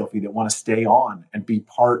a wholesale fee, that want to stay on and be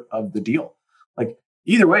part of the deal. Like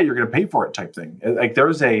either way, you're going to pay for it type thing. Like you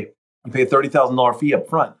pay a $30,000 fee up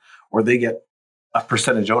front, or they get a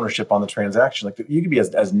percentage ownership on the transaction. Like you can be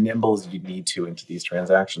as nimble as you need to into these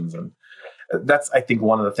transactions. And that's, I think,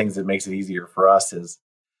 one of the things that makes it easier for us is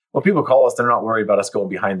when people call us, they're not worried about us going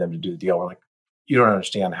behind them to do the deal. We're like, you don't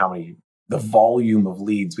understand the volume of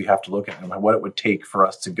leads we have to look at and what it would take for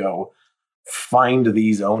us to go find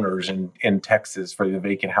these owners in Texas for the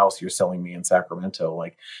vacant house you're selling me in Sacramento.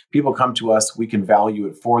 Like people come to us, we can value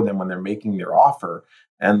it for them when they're making their offer.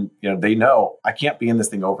 And they know I can't be in this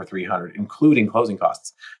thing over 300, including closing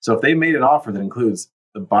costs. So if they made an offer that includes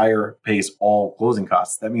the buyer pays all closing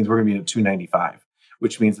costs, that means we're going to be at 295,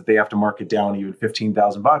 which means that they have to mark it down even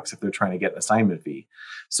 $15,000 if they're trying to get an assignment fee.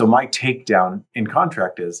 So my takedown in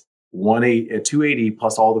contract is 280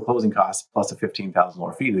 plus all the closing costs plus a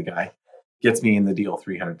 $15,000 fee to the guy gets me in the deal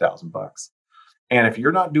 $300,000. And if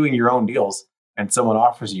you're not doing your own deals and someone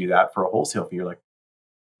offers you that for a wholesale fee, you're like,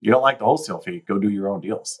 you don't like the wholesale fee, go do your own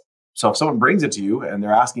deals. So if someone brings it to you and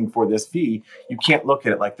they're asking for this fee, you can't look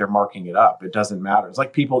at it like they're marking it up. It doesn't matter. It's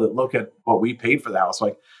like people that look at what we paid for the house.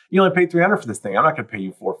 Like, you only paid $300 for this thing. I'm not going to pay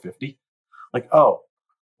you $450. Like, oh,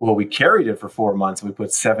 Well, we carried it for 4 months and we put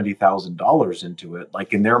 $70,000 into it.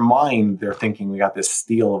 Like in their mind, they're thinking we got this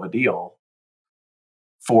steal of a deal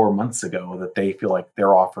 4 months ago that they feel like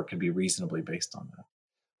their offer could be reasonably based on that.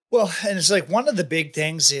 Well, and it's like one of the big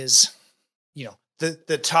things is,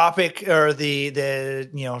 the topic or the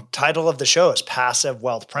title of the show is passive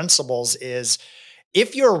wealth principles. Is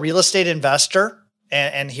if you're a real estate investor,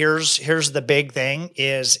 and here's the big thing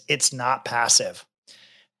is it's not passive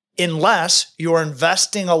unless you're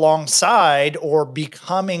investing alongside or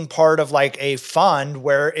becoming part of like a fund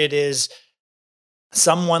where it is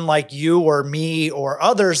someone like you or me or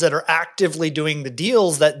others that are actively doing the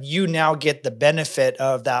deals that you now get the benefit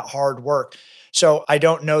of that hard work. So I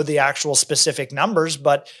don't know the actual specific numbers,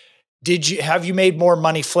 but have you made more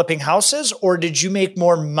money flipping houses, or did you make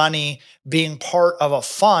more money being part of a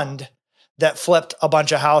fund that flipped a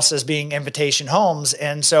bunch of houses being invitation homes?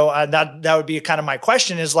 And so that would be kind of my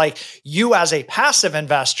question is like, you as a passive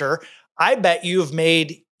investor, I bet you've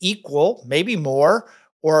made equal, maybe more,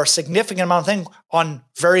 or a significant amount of thing on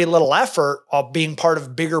very little effort of being part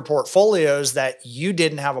of bigger portfolios that you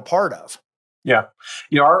didn't have a part of. Yeah.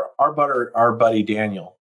 Our buddy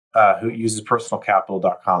Daniel, who uses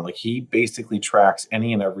personalcapital.com, like he basically tracks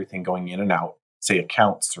any and everything going in and out, say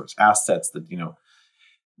accounts or assets that,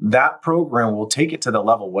 that program will take it to the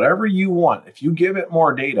level, whatever you want. If you give it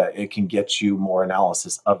more data, it can get you more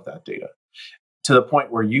analysis of that data to the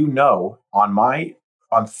point where,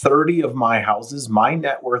 on 30 of my houses, my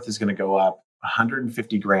net worth is going to go up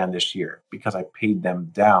 150 grand this year because I paid them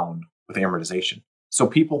down with amortization.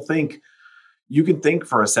 So you can think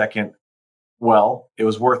for a second, well, it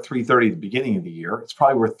was worth 330 at the beginning of the year. It's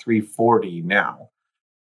probably worth 340 now.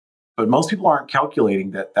 But most people aren't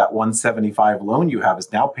calculating that 175 loan you have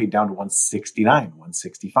is now paid down to 169,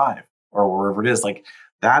 165, or wherever it is. Like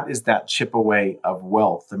that is that chip away of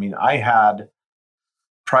wealth. I mean, I had,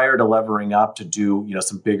 prior to levering up to do,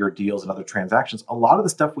 some bigger deals and other transactions, a lot of the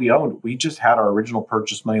stuff we owned, we just had our original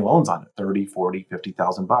purchase money loans on it, 30, 40,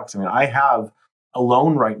 50,000 bucks. I mean, I have a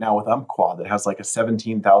loan right now with Umpqua that has like a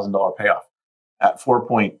 $17,000 payoff at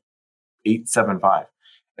 4.875.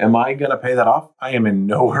 Am I going to pay that off? I am in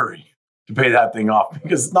no hurry to pay that thing off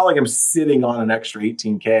because it's not like I'm sitting on an extra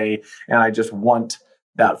 18K and I just want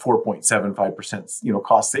that 4.75%,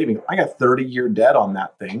 cost saving. I got 30-year debt on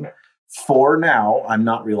that thing. For now, I'm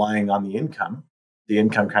not relying on the income. The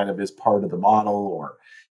income kind of is part of the model, or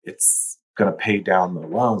it's going to pay down the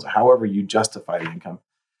loans, however you justify the income.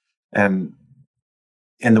 And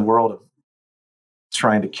in the world of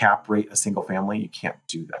trying to cap rate a single family, you can't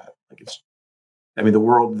do that. The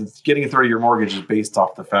world, getting a 30-year mortgage is based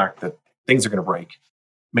off the fact that things are going to break.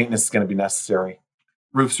 Maintenance is going to be necessary.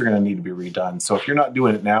 Roofs are going to need to be redone. So if you're not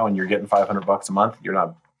doing it now and you're getting $500 a month, you're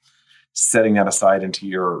not setting that aside into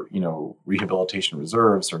your, rehabilitation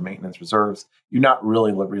reserves or maintenance reserves. You're not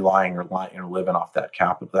really relying or living off that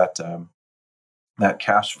capital, that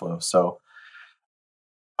cash flow. So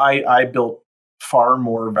I built far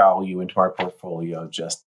more value into my portfolio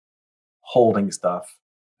just holding stuff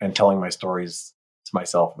and telling my stories to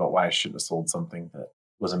myself about why I shouldn't have sold something that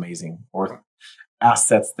was amazing, or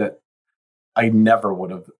assets that I never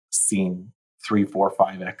would have seen 3, 4,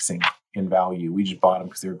 5xing in value. We just bought them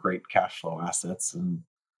because they were great cash flow assets and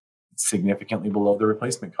significantly below the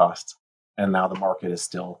replacement cost. And now the market is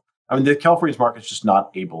still, the California's market is just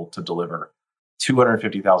not able to deliver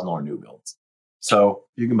 $250,000 new builds. So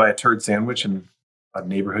you can buy a turd sandwich in a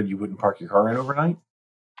neighborhood you wouldn't park your car in overnight,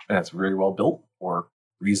 and it's very well built or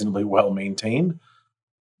reasonably well maintained.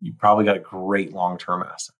 You probably got a great long-term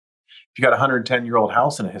asset. If you got a 110-year-old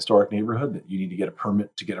house in a historic neighborhood that you need to get a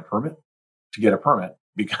permit to get a permit,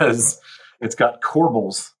 because it's got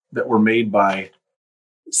corbels that were made by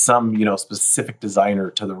some, specific designer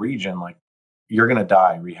to the region, like you're going to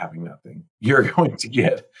die rehabbing that thing. You're going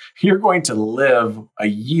to live a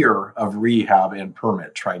year of rehab and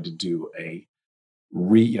permit trying to do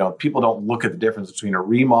people don't look at the difference between a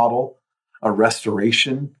remodel, a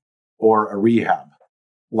restoration, or a rehab.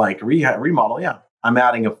 Like remodel, yeah, I'm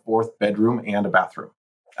adding a 4th bedroom and a bathroom.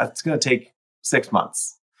 That's going to take 6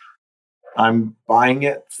 months. I'm buying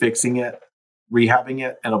it, fixing it, rehabbing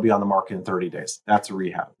it, and it'll be on the market in 30 days. That's a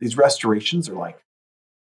rehab. These restorations are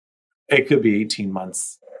it could be 18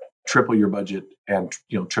 months, triple your budget, and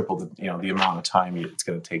triple the amount of time it's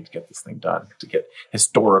going to take to get this thing done, to get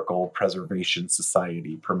Historical Preservation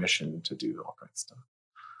Society permission to do all kinds of stuff.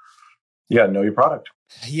 Yeah, know your product.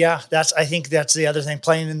 Yeah, I think that's the other thing,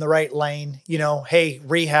 playing in the right lane. Hey,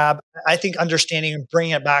 rehab. I think understanding and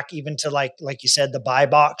bringing it back even to like you said, the buy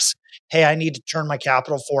box. Hey, I need to turn my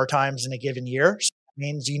capital 4 times in a given year. So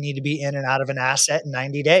means you need to be in and out of an asset in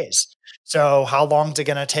 90 days. So how long is it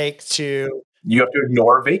going to take to? You have to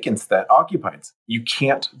ignore vacants that occupieds. You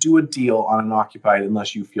can't do a deal on an occupied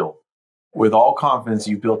unless you feel with all confidence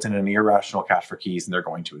you've built in an irrational cash for keys and they're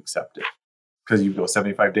going to accept it. Because you go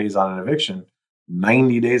 75 days on an eviction,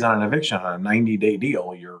 90 days on an eviction on a 90-day deal,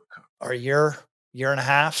 or a year and a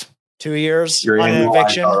half, 2 years your on an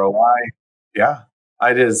eviction. ROI. Yeah,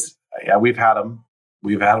 it is. Yeah, we've had them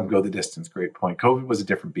go the distance. Great point. COVID was a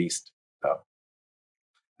different beast, though.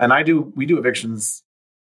 And we do evictions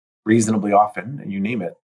reasonably often, and you name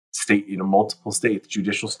it, state, multiple states,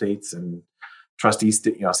 judicial states and trustee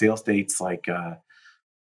state, sales states, like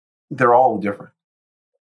they're all different.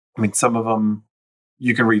 I mean, some of them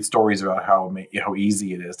you can read stories about how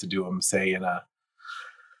easy it is to do them, say in a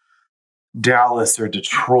Dallas or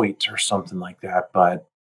Detroit or something like that, but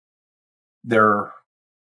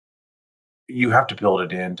you have to build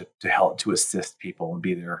it in to help to assist people and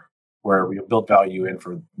be there where we build value in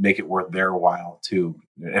for make it worth their while too.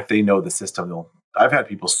 If they know the system, I've had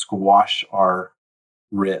people squash our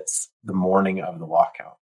writs the morning of the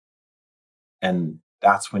lockout. And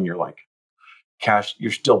that's when you're like, cash,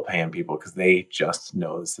 you're still paying people because they just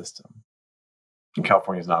know the system. And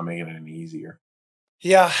California's not making it any easier.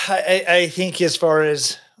 Yeah, I think as far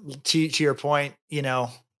as to your point,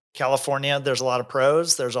 California, there's a lot of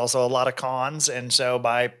pros. There's also a lot of cons. And so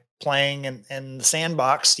by playing in the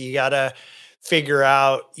sandbox, you got to figure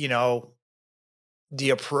out, the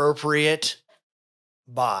appropriate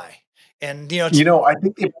buy. And, I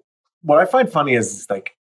think what I find funny is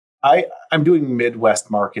like, I'm doing Midwest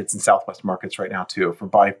markets and Southwest markets right now too for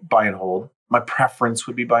buy and hold. My preference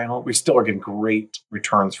would be buy and hold. We still are getting great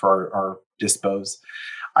returns for our dispos.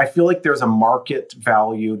 I feel like there's a market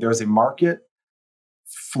value. There's a market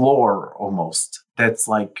floor almost that's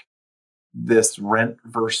like this rent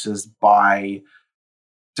versus buy,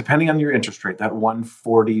 depending on your interest rate, that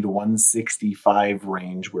 140 to 165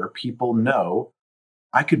 range where people know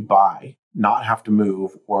I could buy, not have to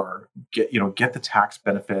move, or get the tax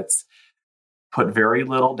benefits, put very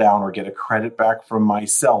little down, or get a credit back from my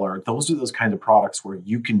seller. Those are those kind of products where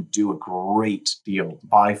you can do a great deal.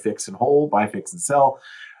 Buy, fix, and hold, buy, fix, and sell.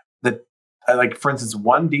 That, like, for instance,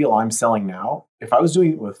 one deal I'm selling now, if I was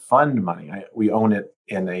doing it with fund money, we own it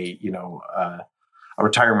in a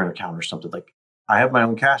retirement account or something. Like, I have my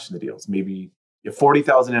own cash in the deals. Maybe you have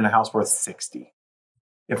 $40,000 in a house worth $60,000.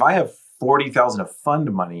 If I have $40,000 of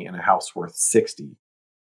fund money in a house worth $60,000,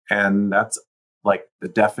 and that's like the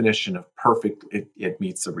definition of perfect. It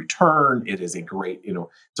meets the return. It is a great,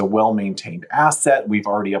 it's a well-maintained asset. We've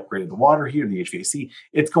already upgraded the water heater, the HVAC.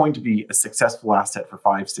 It's going to be a successful asset for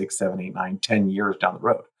 5, 6, 7, 8, 9, 10 years down the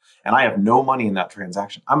road. And I have no money in that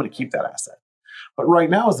transaction. I'm going to keep that asset. But right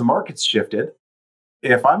now, as the market's shifted,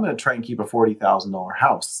 if I'm going to try and keep a $40,000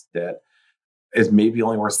 house that is maybe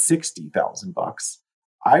only worth $60,000,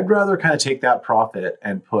 I'd rather kind of take that profit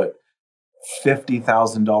and put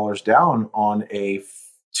 $50,000 down on a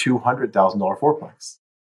 $200,000 fourplex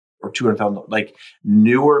or $200,000, like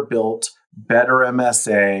newer built, better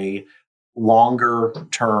MSA, longer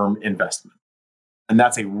term investment. And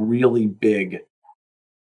that's a really big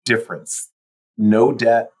difference. No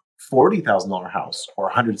debt, $40,000 house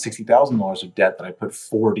or $160,000 of debt that I put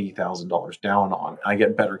 $40,000 down on. I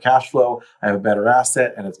get better cash flow, I have a better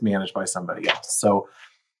asset, and it's managed by somebody else. So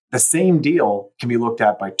the same deal can be looked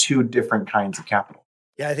at by two different kinds of capital.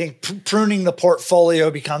 Yeah, I think pruning the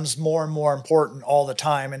portfolio becomes more and more important all the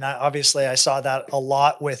time. And obviously I saw that a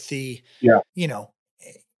lot with the,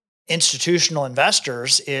 institutional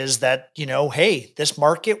investors is that, hey, this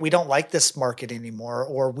market, we don't like this market anymore,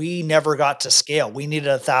 or we never got to scale. We needed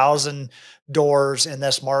 1,000 doors in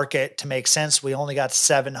this market to make sense. We only got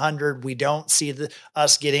 700. We don't see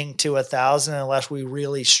us getting to 1,000 unless we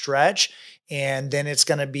really stretch. And then it's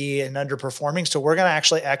going to be an underperforming. So we're going to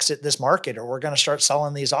actually exit this market, or we're going to start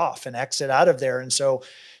selling these off and exit out of there. And so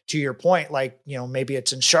to your point, like, maybe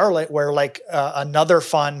it's in Charlotte where like another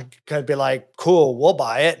fund could be like, cool, we'll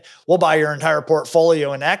buy it. We'll buy your entire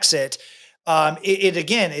portfolio and exit.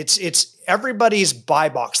 It's everybody's buy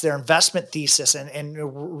box, their investment thesis.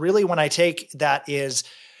 And really when I take that is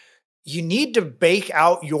you need to bake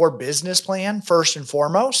out your business plan first and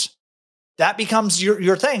foremost. That becomes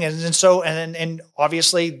your thing. And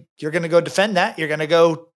obviously you're going to go defend that. You're going to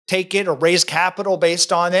go take it or raise capital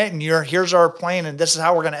based on it. And here's our plan. And this is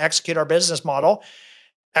how we're going to execute our business model,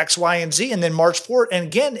 X, Y, and Z, and then march forward. And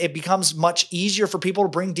again, it becomes much easier for people to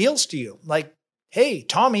bring deals to you. Like hey,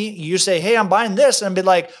 Tommy, you say, hey, I'm buying this. And I'd be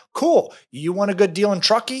like, cool. You want a good deal in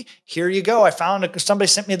Truckee? Here you go. I found somebody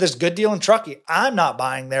sent me this good deal in Truckee. I'm not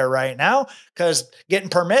buying there right now because getting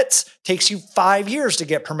permits takes you 5 years to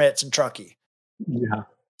get permits in Truckee. Yeah.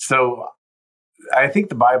 So I think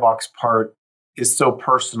the buy box part is so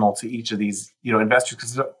personal to each of these, investors,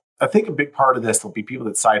 because I think a big part of this will be people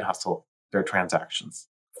that side hustle their transactions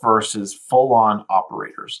versus full on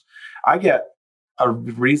operators. I get a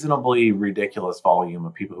reasonably ridiculous volume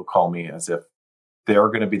of people who call me as if they're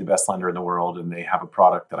going to be the best lender in the world and they have a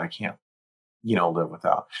product that I can't, live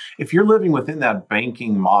without. If you're living within that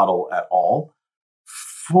banking model at all,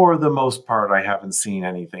 for the most part, I haven't seen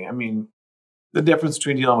anything. I mean, the difference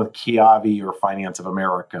between dealing with Kiavi or Finance of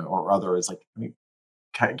America or other is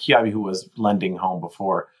Kiavi, who was lending home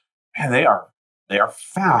before, man, they are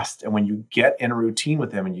fast. And when you get in a routine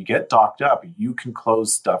with them and you get docked up, you can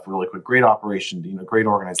close stuff really quick. Great operation, great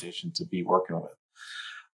organization to be working with.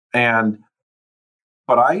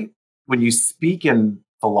 But when you speak in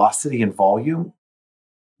velocity and volume,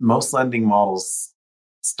 most lending models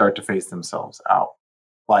start to phase themselves out.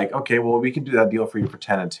 Like, okay, well, we can do that deal for you for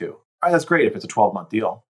 10 and 2. All right, that's great if it's a 12-month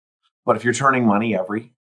deal. But if you're turning money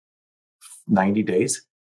every 90 days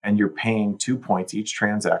and you're paying 2 points each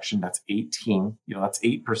transaction, that's 18, that's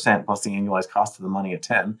 8% plus the annualized cost of the money at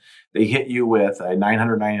 10. They hit you with a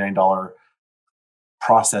 $999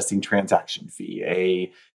 processing transaction fee,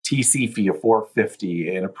 a TC fee of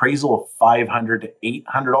 $450, an appraisal of $500 to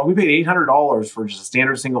 $800. We paid $800 for just a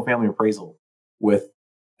standard single family appraisal with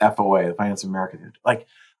FOA, the Finance of America. Like,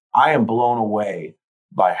 I am blown away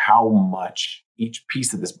by how much each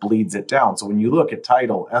piece of this bleeds it down. So when you look at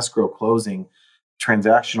title, escrow, closing,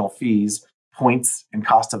 transactional fees, points, and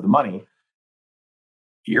cost of the money,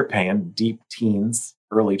 you're paying deep teens,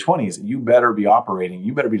 early 20s. You better be operating,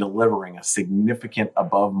 you better be delivering a significant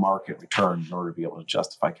above market return in order to be able to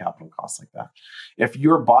justify capital costs like that. If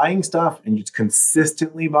you're buying stuff and you're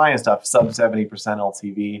consistently buying stuff, sub 70%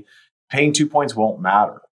 LTV, paying 2 points won't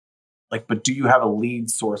matter. But do you have a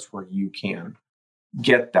lead source where you can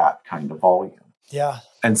get that kind of volume? Yeah.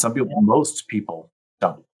 And most people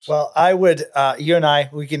don't. Well, I would, you and I,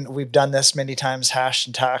 we've done this many times, hashed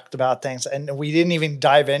and talked about things, and we didn't even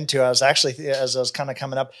dive into, as I was kind of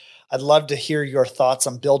coming up, I'd love to hear your thoughts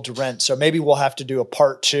on build to rent. So maybe we'll have to do a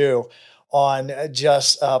part 2 on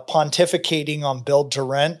just pontificating on build to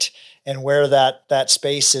rent and where that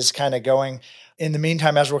space is kind of going. In the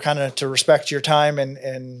meantime, as we're kind of to respect your time and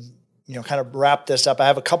kind of wrap this up, I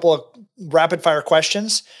have a couple of rapid fire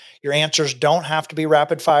questions. Your answers don't have to be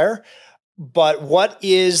rapid fire, but what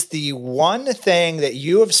is the one thing that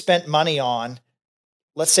you have spent money on,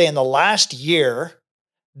 let's say in the last year,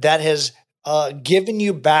 that has given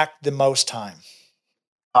you back the most time?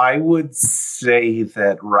 I would say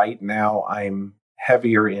that right now I'm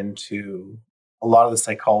heavier into a lot of the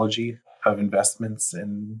psychology of investments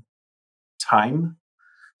and time.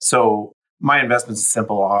 So my investment is a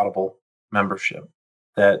simple Audible membership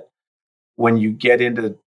that when you get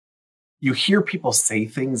into, you hear people say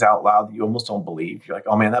things out loud that you almost don't believe. You're like,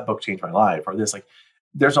 oh man, that book changed my life. Or this,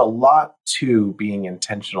 there's a lot to being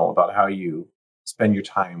intentional about how you spend your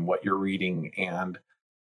time, what you're reading, and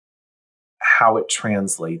how it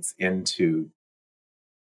translates into,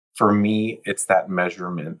 for me, it's that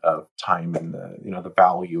measurement of time and the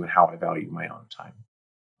value and how I value my own time,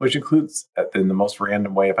 which includes, in the most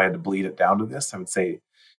random way, if I had to bleed it down to this, I would say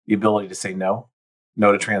the ability to say no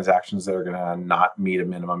to transactions that are going to not meet a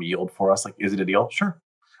minimum yield for us. Like, is it a deal? Sure.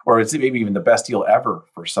 Or it's maybe even the best deal ever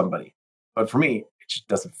for somebody. But for me, it just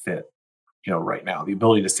doesn't fit, right now, the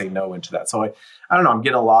ability to say no into that. So I don't know, I'm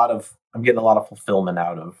getting a lot of fulfillment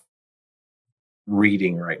out of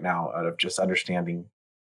reading right now, out of just understanding,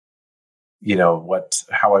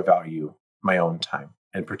 how I value my own time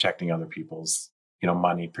and protecting other people's,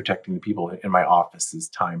 money, protecting the people in my office's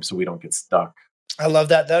time so we don't get stuck. I love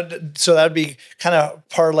that. So that'd be kind of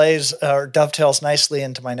parlays or dovetails nicely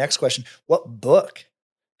into my next question. What book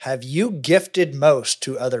have you gifted most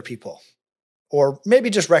to other people, or maybe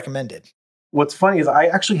just recommended? What's funny is I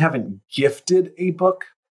actually haven't gifted a book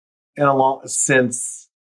since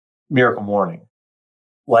Miracle Morning.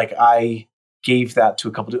 Like, I gave that to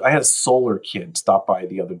a couple. I had a solar kid stop by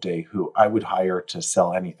the other day who I would hire to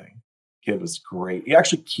sell anything. Kid was great. He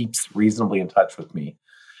actually keeps reasonably in touch with me,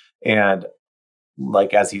 and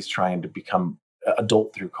as he's trying to become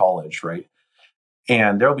adult through college, right?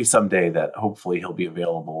 And there'll be some day that hopefully he'll be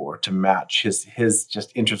available, or to match his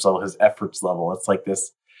just interest level, his efforts level. It's like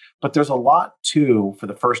this, but there's a lot too, for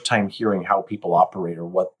the first time hearing how people operate or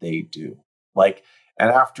what they do. And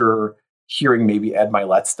after hearing maybe Ed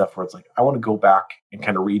Milet's stuff where it's like, I want to go back and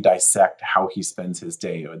kind of re-dissect how he spends his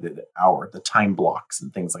day or the hour, the time blocks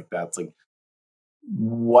and things like that. It's like,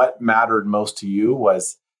 what mattered most to you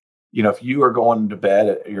was, if you are going to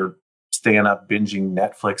bed, you're staying up binging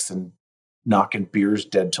Netflix and knocking beers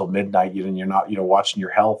dead till midnight, and you're not, watching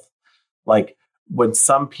your health. Like, when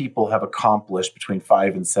some people have accomplished between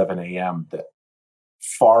 5 and 7 a.m. that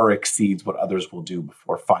far exceeds what others will do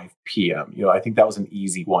before 5 p.m. I think that was an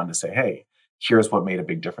easy one to say, hey, here's what made a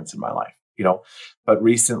big difference in my life. But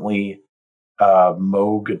recently,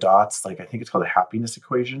 Mo Gadot's, I think it's called The Happiness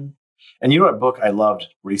Equation. And what book I loved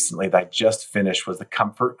recently that I just finished was The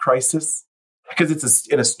Comfort Crisis, because it's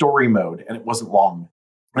in a story mode and it wasn't long.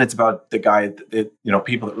 And it's about the guy that,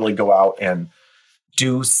 people that really go out and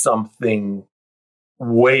do something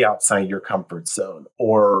way outside your comfort zone,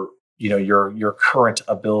 or your current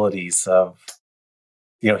abilities of,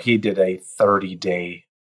 he did a 30-day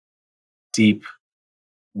deep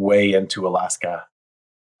way into Alaska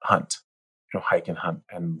hunt, hike and hunt.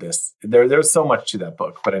 And there's so much to that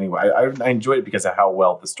book. But anyway, I enjoyed it because of how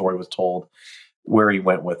well the story was told, where he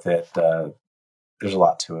went with it. There's a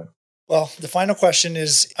lot to it. Well, the final question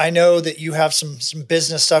is, I know that you have some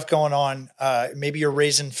business stuff going on. Maybe you're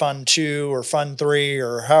raising Fund 2 or Fund 3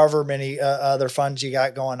 or however many other funds you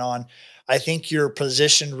got going on. I think you're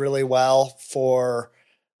positioned really well for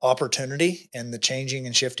opportunity in the changing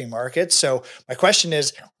and shifting markets. So my question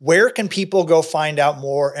is, where can people go find out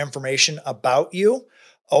more information about you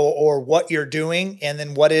or what you're doing? And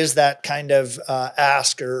then what is that kind of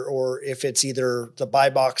ask, or if it's either the buy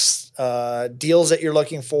box deals that you're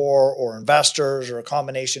looking for, or investors, or a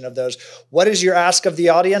combination of those? What is your ask of the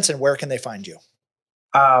audience, and where can they find you?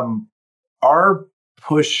 Our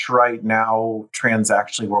push right now,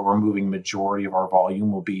 transactionally, where we're moving majority of our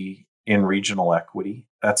volume, will be in regional equity.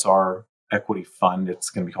 That's our equity fund. It's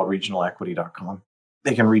going to be called regionalequity.com.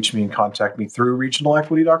 They can reach me and contact me through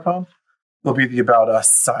regionalequity.com. There'll be the About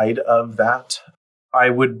Us side of that. I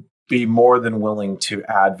would be more than willing to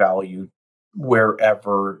add value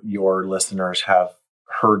wherever your listeners have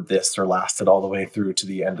heard this or lasted all the way through to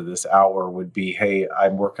the end of this hour. Would be, hey,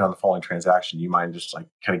 I'm working on the following transaction. Do you mind just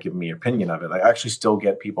kind of giving me your opinion of it? I actually still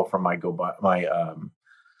get people from my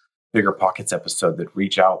Bigger Pockets episode that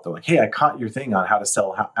reach out. They're like, hey, I caught your thing on how to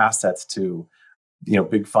sell assets to,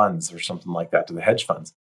 big funds or something like that, to the hedge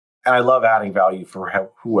funds. And I love adding value for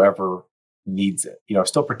whoever needs it.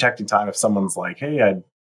 Still protecting time if someone's like, hey,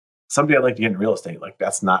 someday I'd like to get in real estate.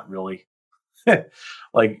 That's not really where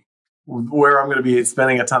I'm going to be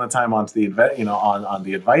spending a ton of time on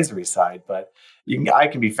the advisory side. But I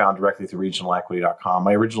can be found directly through regionalequity.com.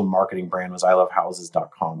 My original marketing brand was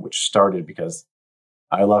ilovehouses.com, which started because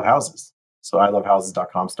I love houses. So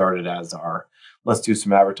ilovehouses.com started as our, let's do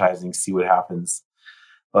some advertising, see what happens.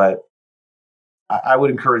 But I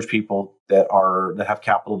would encourage people that have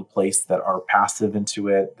capital to place, that are passive into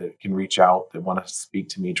it, that can reach out, that want to speak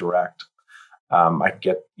to me direct. I can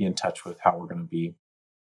get you in touch with how we're going to be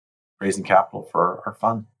raising capital for our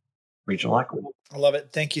fund, Regional Equity. I love it.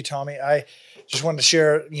 Thank you, Tommy. I just wanted to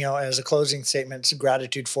share, as a closing statement, some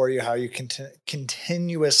gratitude for you, how you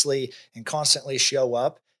continuously and constantly show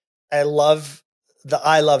up. I love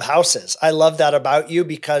houses. I love that about you,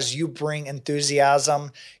 because you bring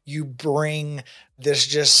enthusiasm. You bring this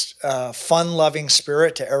just fun-loving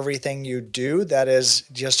spirit to everything you do. That is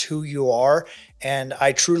just who you are. And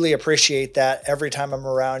I truly appreciate that. Every time I'm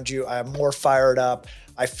around you, I'm more fired up.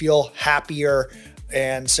 I feel happier.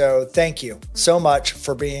 And so thank you so much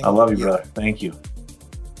for being. I love you, brother. Thank you.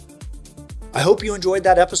 I hope you enjoyed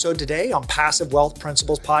that episode today on Passive Wealth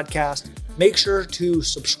Principles Podcast. Make sure to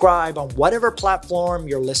subscribe on whatever platform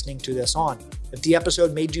you're listening to this on. If the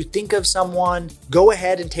episode made you think of someone, go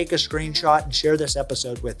ahead and take a screenshot and share this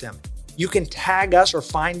episode with them. You can tag us or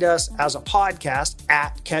find us as a podcast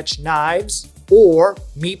at Catch Knives, or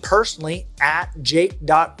me personally at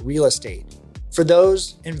jake.realestate. For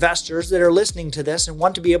those investors that are listening to this and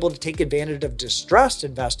want to be able to take advantage of distressed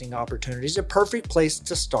investing opportunities, a perfect place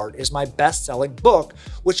to start is my best-selling book,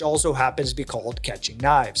 which also happens to be called Catching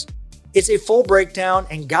Knives. It's a full breakdown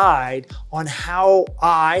and guide on how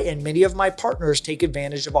I and many of my partners take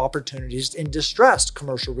advantage of opportunities in distressed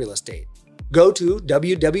commercial real estate. Go to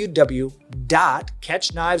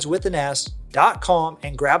www.catchkniveswithans.com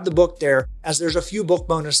and grab the book there, as there's a few book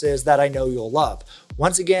bonuses that I know you'll love.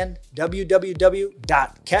 Once again,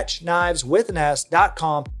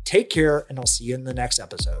 www.catchkniveswithans.com. Take care, and I'll see you in the next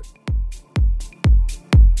episode.